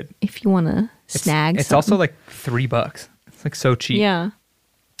so good. If you want to snag it's something. also like $3. It's like so cheap. Yeah.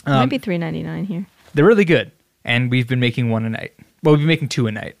 It might be $3.99 here. They're really good. And we've been making one a night. Well, we've been making 2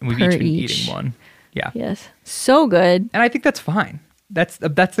 a night. And we've Per each been each. eating one. Yeah. Yes. So good. And I think that's fine. That's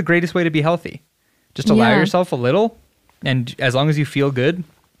the greatest way to be healthy. Just allow yourself a little. And as long as you feel good,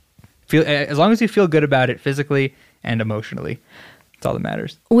 as long as you feel good about it physically and emotionally, that's all that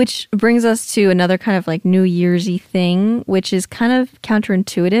matters. Which brings us to another kind of like New Year's-y thing, which is kind of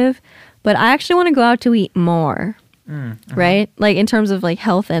counterintuitive. But I actually want to go out to eat more. Right? Like in terms of like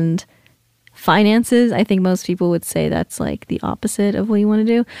health and finances, I think most people would say that's like the opposite of what you want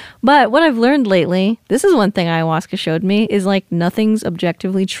to do. But what I've learned lately, this is one thing ayahuasca showed me, is like nothing's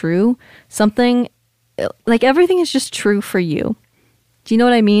objectively true. Something, like everything is just true for you. Do you know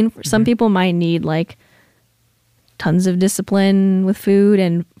what I mean? Some people might need like tons of discipline with food.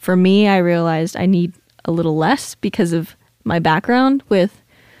 And for me, I realized I need a little less because of my background with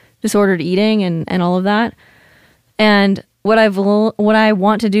disordered eating and all of that. And what I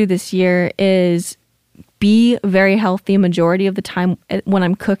want to do this year is be very healthy majority of the time when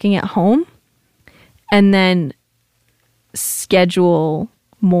I'm cooking at home, and then schedule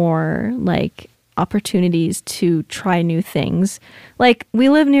more like opportunities to try new things. Like we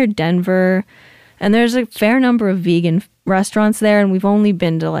live near Denver, and there's a fair number of vegan restaurants there, and we've only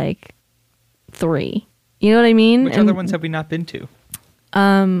been to like 3. You know what I mean? Which other ones have we not been to?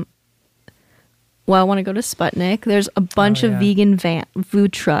 Well, I want to go to Sputnik. There's a bunch of vegan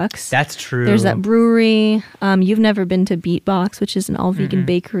food trucks. That's true. There's that brewery. You've never been to Beatbox, which is an all-vegan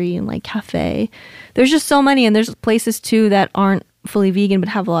bakery and like cafe. There's just so many, and there's places too that aren't fully vegan but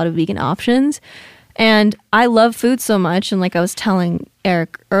have a lot of vegan options. And I love food so much, and like I was telling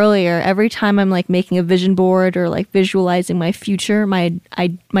Eric earlier, every time I'm like making a vision board or like visualizing my future, my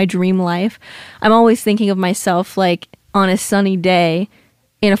dream life, I'm always thinking of myself like on a sunny day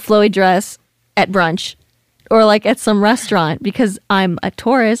in a flowy dress at brunch or like at some restaurant, because I'm a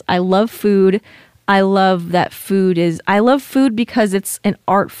Taurus. I love food. I love that I love food because it's an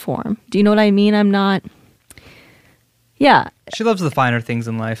art form. Do you know what I mean? Yeah. She loves the finer things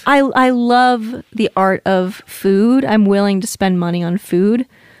in life. I love the art of food. I'm willing to spend money on food.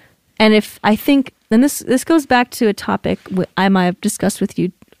 And this goes back to a topic I might have discussed with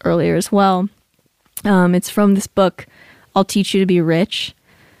you earlier as well. It's from this book, I'll Teach You to Be Rich.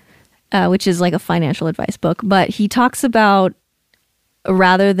 Which is like a financial advice book. But he talks about,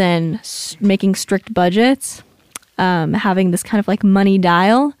 rather than making strict budgets, having this kind of like money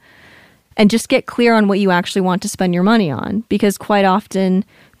dial, and just get clear on what you actually want to spend your money on. Because quite often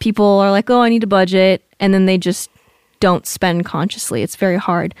people are like, oh, I need a budget, and then they just don't spend consciously. It's very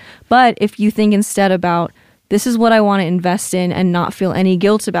hard. But if you think instead about, this is what I want to invest in and not feel any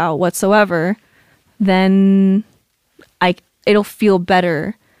guilt about whatsoever, then it'll feel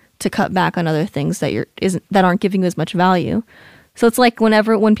better to cut back on other things that aren't giving you as much value. So it's like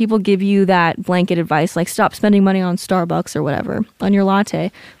when people give you that blanket advice, like stop spending money on Starbucks or whatever, on your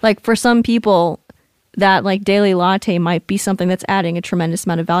latte. Like for some people, that like daily latte might be something that's adding a tremendous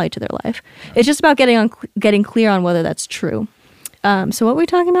amount of value to their life. It's just about getting clear on whether that's true. So what were we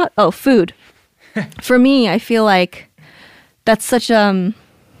talking about? Oh, food. For me, I feel like that's such an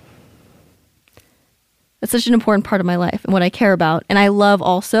important part of my life and what I care about. And I love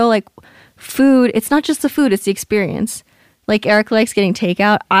also like food. It's not just the food, it's the experience. Like Eric likes getting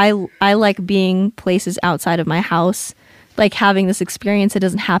takeout. I like being places outside of my house like having this experience that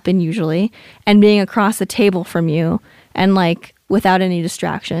doesn't happen usually, and being across the table from you and like without any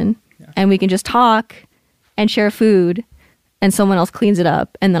distraction. And we can just talk and share food, and someone else cleans it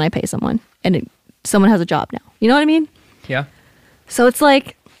up, and then I pay someone, and someone has a job now. You know what I mean? Yeah. So it's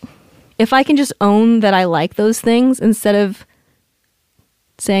like, if I can just own that I like those things instead of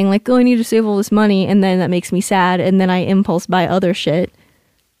saying like, oh, I need to save all this money, and then that makes me sad, and then I impulse buy other shit.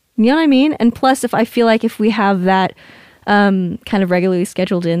 You know what I mean? And plus, if I feel like if we have that kind of regularly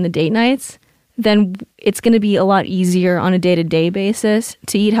scheduled in the date nights, then it's going to be a lot easier on a day-to-day basis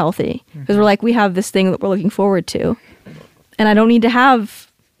to eat healthy. Because we're like, we have this thing that we're looking forward to. And I don't need to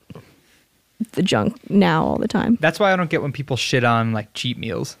have the junk now all the time. That's why I don't get when people shit on like cheat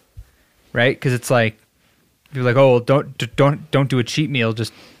meals, right? Because it's like, you're like, oh, well, don't do a cheat meal.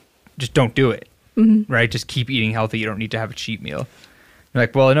 Just don't do it, right? Just keep eating healthy. You don't need to have a cheat meal. You're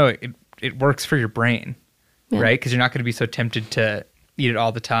like, well, no, it works for your brain, right? Because you're not going to be so tempted to eat it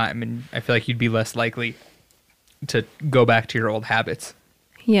all the time, and I feel like you'd be less likely to go back to your old habits.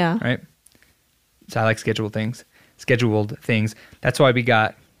 Yeah. Right? So I like scheduled things. That's why we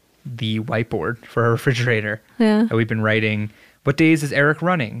got the whiteboard for our refrigerator. Yeah. That we've been writing, what days is Eric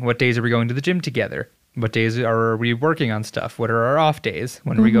running? What days are we going to the gym together? What days are we working on stuff? What are our off days?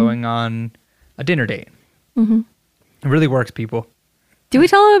 When are we going on a dinner date? It really works, people. Did we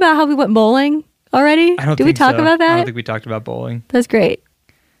tell them about how we went bowling already? I don't Did think we talk so. about that? I don't think we talked about bowling. That's great.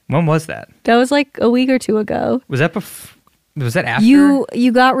 When was that? That was like a week or two ago. Was that after?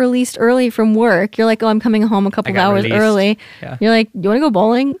 You got released early from work. You're like, oh, I'm coming home a couple of hours released. early. Yeah. You're like, you want to go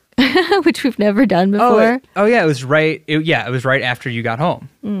bowling? Which we've never done before. Oh yeah, it was right. It was right after you got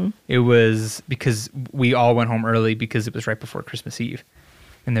home. It was because we all went home early because it was right before Christmas Eve,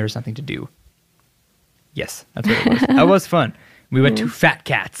 and there was nothing to do. Yes, that's what it was. That was fun. We went to Fat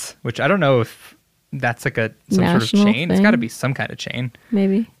Cats, which I don't know if that's like some National sort of chain. It's thing? got to be some kind of chain.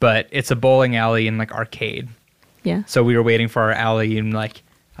 Maybe. But it's a bowling alley and like arcade. Yeah. So we were waiting for our alley, and like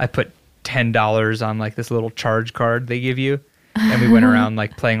I put $10 on like this little charge card they give you, and we went around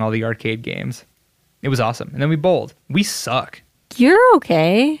like playing all the arcade games. It was awesome. And then we bowled. We suck. You're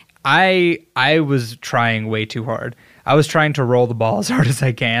okay. I was trying way too hard. I was trying to roll the ball as hard as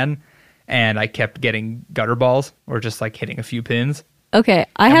I can, and I kept getting gutter balls or just like hitting a few pins. Okay.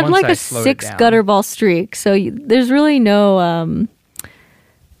 I And had once like I a slowed it 6 down- gutter ball streak. So there's really no, I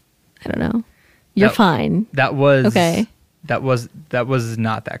don't know. You're That- fine. That was Okay. That was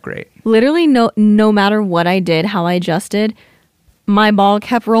not that great. Literally no matter what I did, how I adjusted, my ball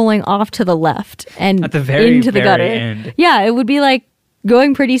kept rolling off to the left and At the very, into the very gutter. end. Yeah, it would be like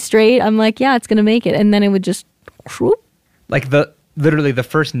going pretty straight. I'm like, yeah, it's gonna make it, and then it would just whoop. Like literally the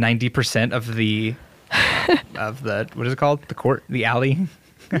first 90% of the what is it called? The court, the alley.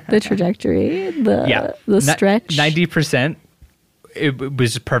 The trajectory, the Yeah. stretch. 90%. It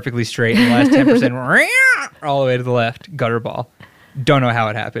was just perfectly straight, and the last 10% all the way to the left, gutter ball. Don't know how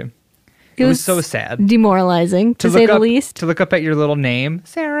it happened. It was so sad. Demoralizing, to say look the up, least. To look up at your little name,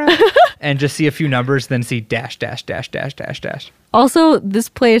 Sarah, and just see a few numbers, then see dash, dash, dash, dash, dash, dash. Also, this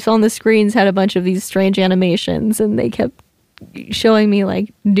place on the screens had a bunch of these strange animations, and they kept showing me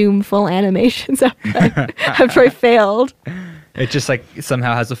like doomful animations after I failed. It just like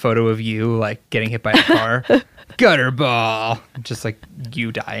somehow has a photo of you like getting hit by a car. Gutter ball. Just like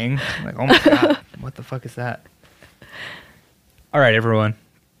you dying. I'm like, oh my God, what the fuck is that? All right, everyone.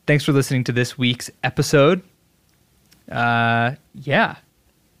 Thanks for listening to this week's episode. Yeah.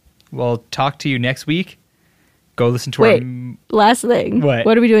 We'll talk to you next week. Go listen to Wait, our... last thing. What?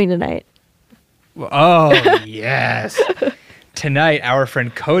 What are we doing tonight? Oh, yes. Tonight, our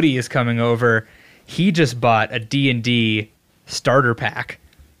friend Cody is coming over. He just bought a D&D starter pack.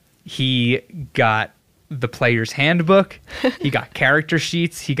 He got the player's handbook. He got character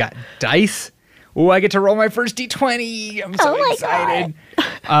sheets. He got dice. Oh, I get to roll my first D20. I'm so excited.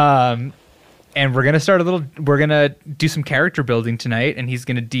 And we're going to do some character building tonight, and he's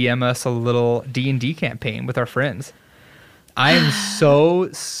going to DM us a little D&D campaign with our friends. I am so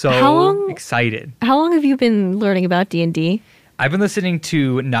excited. How long have you been learning about D&D? I've been listening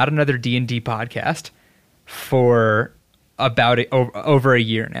to Not Another D&D podcast for about over a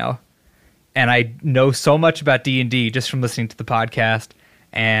year now. And I know so much about D&D just from listening to the podcast,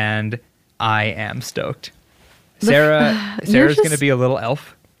 and I am stoked. Sarah's going to be a little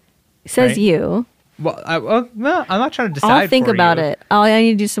elf. Says right? you. Well, I'm not trying to decide. I'll think for about you. it. I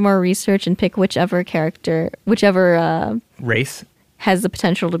need to do some more research and pick whichever Race. has the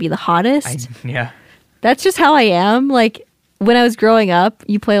potential to be the hottest. Yeah. That's just how I am. Like, when I was growing up,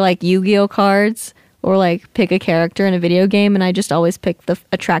 you play like Yu-Gi-Oh cards or like pick a character in a video game, and I just always pick the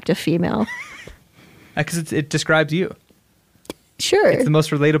attractive female. Because it describes you. Sure. It's the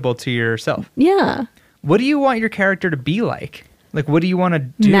most relatable to yourself. Yeah. What do you want your character to be like? Like, what do you want to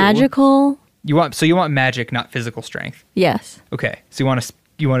do? Magical. You want magic, not physical strength. Yes. Okay, so you want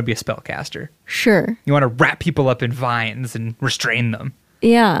to be a spellcaster. Sure. You want to wrap people up in vines and restrain them,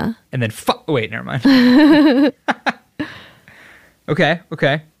 Yeah. and then wait, never mind. Okay.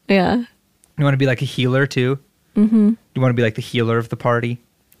 Yeah. You want to be like a healer too. Mm-hmm. You want to be like the healer of the party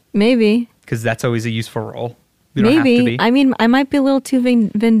Maybe. because that's always a useful role. You don't have to Maybe. be. I mean, I might be a little too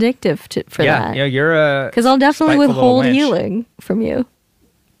vindictive for that. Yeah, you're a. Because I'll definitely spiteful little withhold wench. healing from you.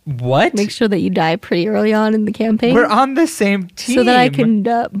 What? Make sure that you die pretty early on in the campaign. We're on the same team. so that I can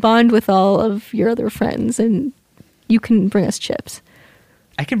bond with all of your other friends and you can bring us chips.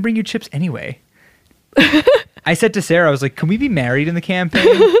 I can bring you chips anyway. I said to Sarah, I was like, can we be married in the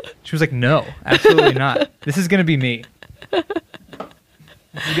campaign? She was like, no, absolutely not. This is going to be me.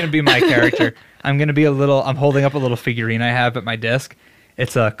 This is going to be my character. I'm holding up a little figurine I have at my desk.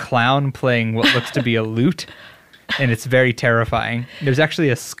 It's a clown playing what looks to be a lute, and it's very terrifying. There's actually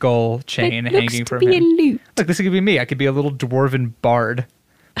a skull chain hanging from him. Lute. Look, this could be me. I could be a little dwarven bard.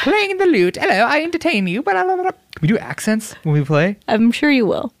 Playing the lute. Hello, I entertain you. Can we do accents when we play? I'm sure you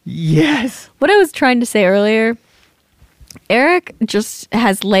will. Yes. What I was trying to say earlier, Eric just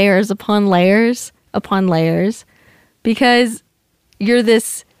has layers upon layers upon layers because you're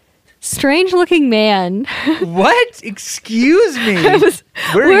this strange looking man. What? Excuse me. Where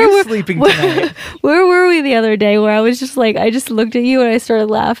are where you were- sleeping tonight? Where were we the other day where I was just like, I just looked at you and I started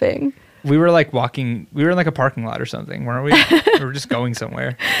laughing. We were like walking. We were in like a parking lot or something, weren't we? We were just going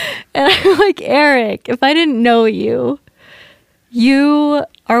somewhere. And I'm like, Eric, if I didn't know you, you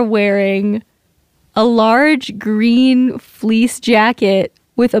are wearing a large green fleece jacket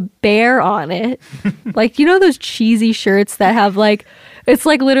with a bear on it. Like, you know those cheesy shirts that have like, it's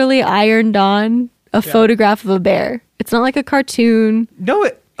like literally ironed on a photograph of a bear. It's not like a cartoon. No,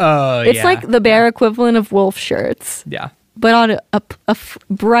 It's yeah. like the bear equivalent of wolf shirts, Yeah. but on a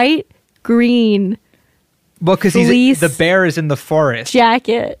bright green Well, because fleece the bear is in the forest.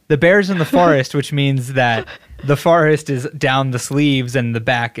 jacket. The bear's in the forest, which means that the forest is down the sleeves and the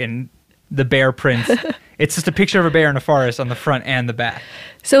back, and the bear prints. It's just a picture of a bear in a forest on the front and the back.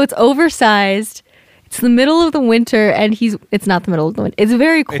 So it's oversized. It's the middle of the winter, and it's not the middle of the winter. It's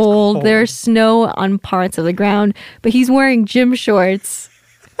very cold. cold. There's snow on parts of the ground, but he's wearing gym shorts,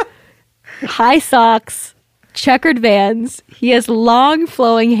 high socks, checkered Vans. He has long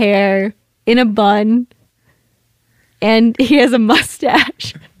flowing hair in a bun, and he has a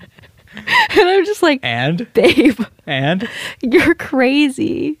mustache. And I'm just like, And babe, you're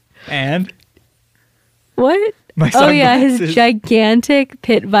crazy. My What? Oh yeah, his sunglasses. gigantic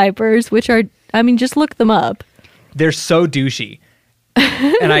pit vipers, which are, I mean, just look them up. They're so douchey,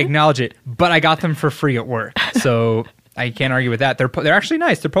 and I acknowledge it. But I got them for free at work, so I can't argue with that. They're actually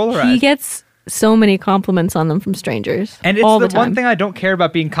nice. They're polarized. He gets so many compliments on them from strangers. And it's all the the time. one thing I don't care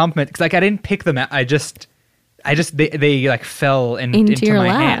about being complimented, because like I didn't pick them. They like fell into your my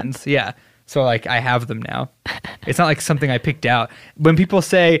lap. hands. Yeah. So like I have them now. It's not like something I picked out. When people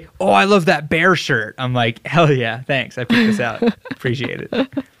say, "Oh, I love that bear shirt," I'm like, "Hell yeah, thanks. I picked this out. Appreciate it."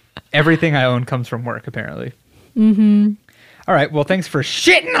 Everything I own comes from work, apparently. Mm-hmm. All right. Well, thanks for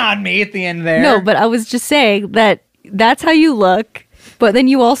shitting on me at the end there. No, but I was just saying that that's how you look. But then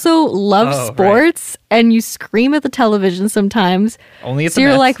you also love Oh, sports and you scream at the television sometimes. Only at So the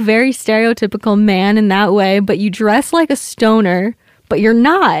you're Mets. like very stereotypical man in that way, but you dress like a stoner, but you're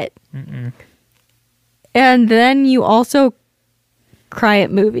not. Mm-mm. And then you also cry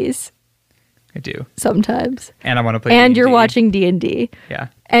at movies I do, sometimes. and I want to play. And you're D&D. watching D&D. Yeah.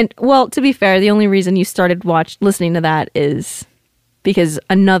 And well, to be fair, the only reason you started listening to that is because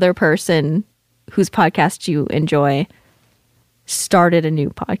another person whose podcast you enjoy started a new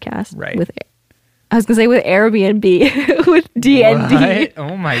podcast. Right. I was gonna say with Airbnb with D&D. What?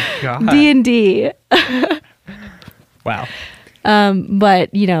 Oh my god. D&D. Wow.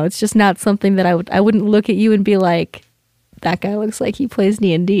 But you know, it's just not something that I wouldn't look at you and be like, that guy looks like he plays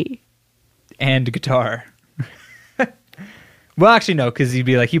D&D. And guitar. Well, actually, no, because you'd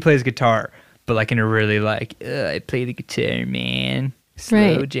be like, he plays guitar, but like in a really like, I play the guitar, man.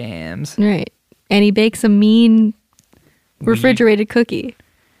 Slow Right. jams. Right. And he bakes a mean refrigerated cookie.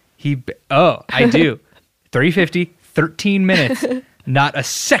 I do. 350, 13 minutes, not a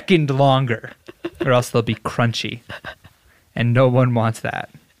second longer, or else they'll be crunchy. And no one wants that.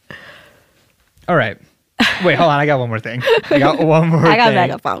 All right. Wait, hold on. I got one more thing. I got a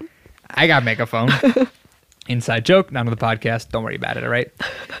megaphone. I got megaphone. Inside joke, not on the podcast. Don't worry about it, all right?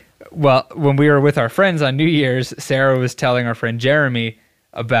 Well, when we were with our friends on New Year's, Sarah was telling our friend Jeremy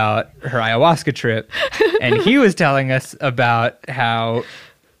about her ayahuasca trip, and he was telling us about how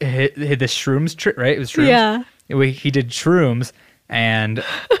the shrooms trip, right? It was shrooms. Yeah. He did shrooms, and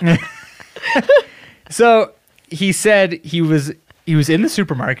so he said he was in the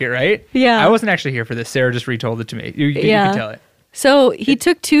supermarket, right? Yeah. I wasn't actually here for this. Sarah just retold it to me. You can tell it. So he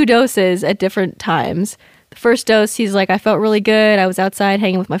took 2 doses at different times. The first dose, he's like, I felt really good. I was outside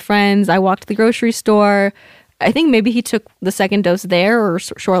hanging with my friends. I walked to the grocery store. I think maybe he took the second dose there or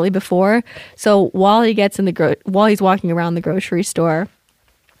shortly before. So while he gets while he's walking around the grocery store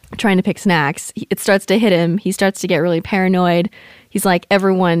trying to pick snacks, it starts to hit him. He starts to get really paranoid. He's like,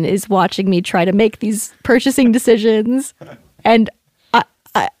 everyone is watching me try to make these purchasing decisions, and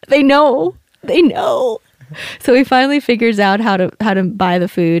they know. So he finally figures out how to buy the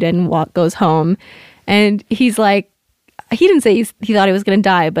food and goes home. And he's like, he didn't say he thought he was going to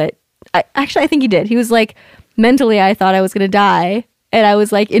die, but I think he did. He was like, mentally, I thought I was going to die. And I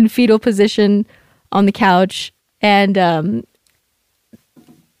was like in fetal position on the couch. And I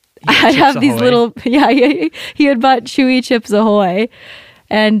have these little, he had bought Chewy Chips Ahoy.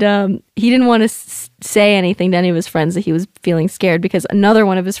 And he didn't want to say anything to any of his friends that he was feeling scared because another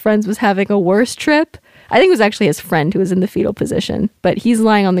one of his friends was having a worse trip. I think it was actually his friend who was in the fetal position, but he's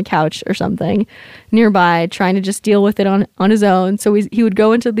lying on the couch or something nearby trying to just deal with it on his own. So he would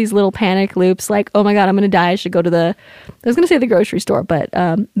go into these little panic loops like, oh my God, I'm going to die. I should go to I was going to say the grocery store, but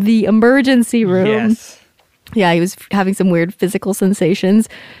the emergency room. Yes. Yeah, he was having some weird physical sensations.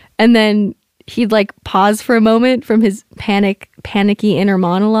 And then he'd like pause for a moment from his panicky inner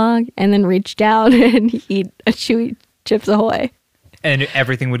monologue and then reach down and eat a Chewy Chips Ahoy. And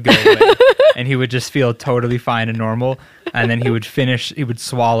everything would go away. And he would just feel totally fine and normal. And then he would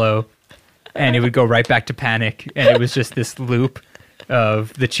swallow, and it would go right back to panic. And it was just this loop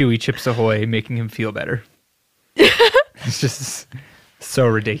of the Chewy Chips Ahoy making him feel better. It's just so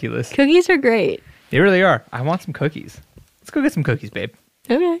ridiculous. Cookies are great. They really are. I want some cookies. Let's go get some cookies, babe.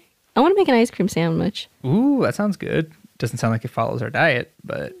 Okay. I want to make an ice cream sandwich. Ooh, that sounds good. Doesn't sound like it follows our diet,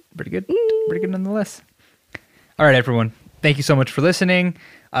 but pretty good. Pretty good nonetheless. All right, everyone. Thank you so much for listening.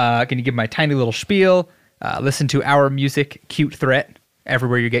 Going to give my tiny little spiel. Listen to our music, Cute Threat,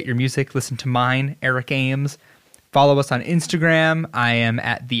 everywhere you get your music. Listen to mine, Eric Ames. Follow us on Instagram. I am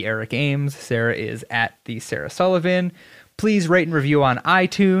at the Eric Ames. Sarah is at the Sarah Sullivan. Please rate and review on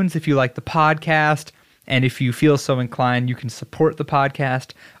iTunes if you like the podcast. And if you feel so inclined, you can support the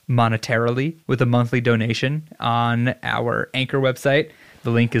podcast monetarily with a monthly donation on our Anchor website.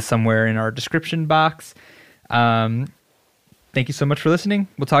 The link is somewhere in our description box. Thank you so much for listening.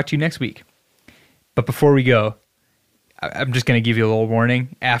 We'll talk to you next week. But before we go, I'm just going to give you a little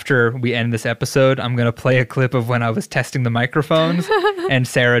warning. After we end this episode, I'm going to play a clip of when I was testing the microphones and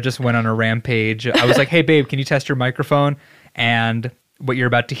Sarah just went on a rampage. I was like, hey, babe, can you test your microphone? And what you're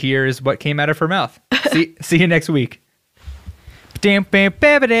about to hear is what came out of her mouth. See you next week. You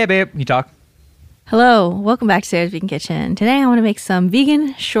talk. Hello, welcome back to Sarah's Vegan Kitchen. Today I want to make some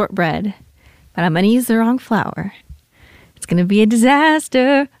vegan shortbread, but I'm going to use the wrong flour. It's going to be a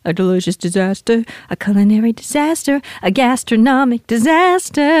disaster, a delicious disaster, a culinary disaster, a gastronomic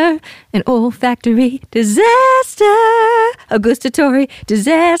disaster, an olfactory disaster, a gustatory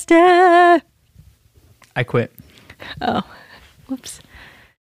disaster. I quit. Oh, whoops.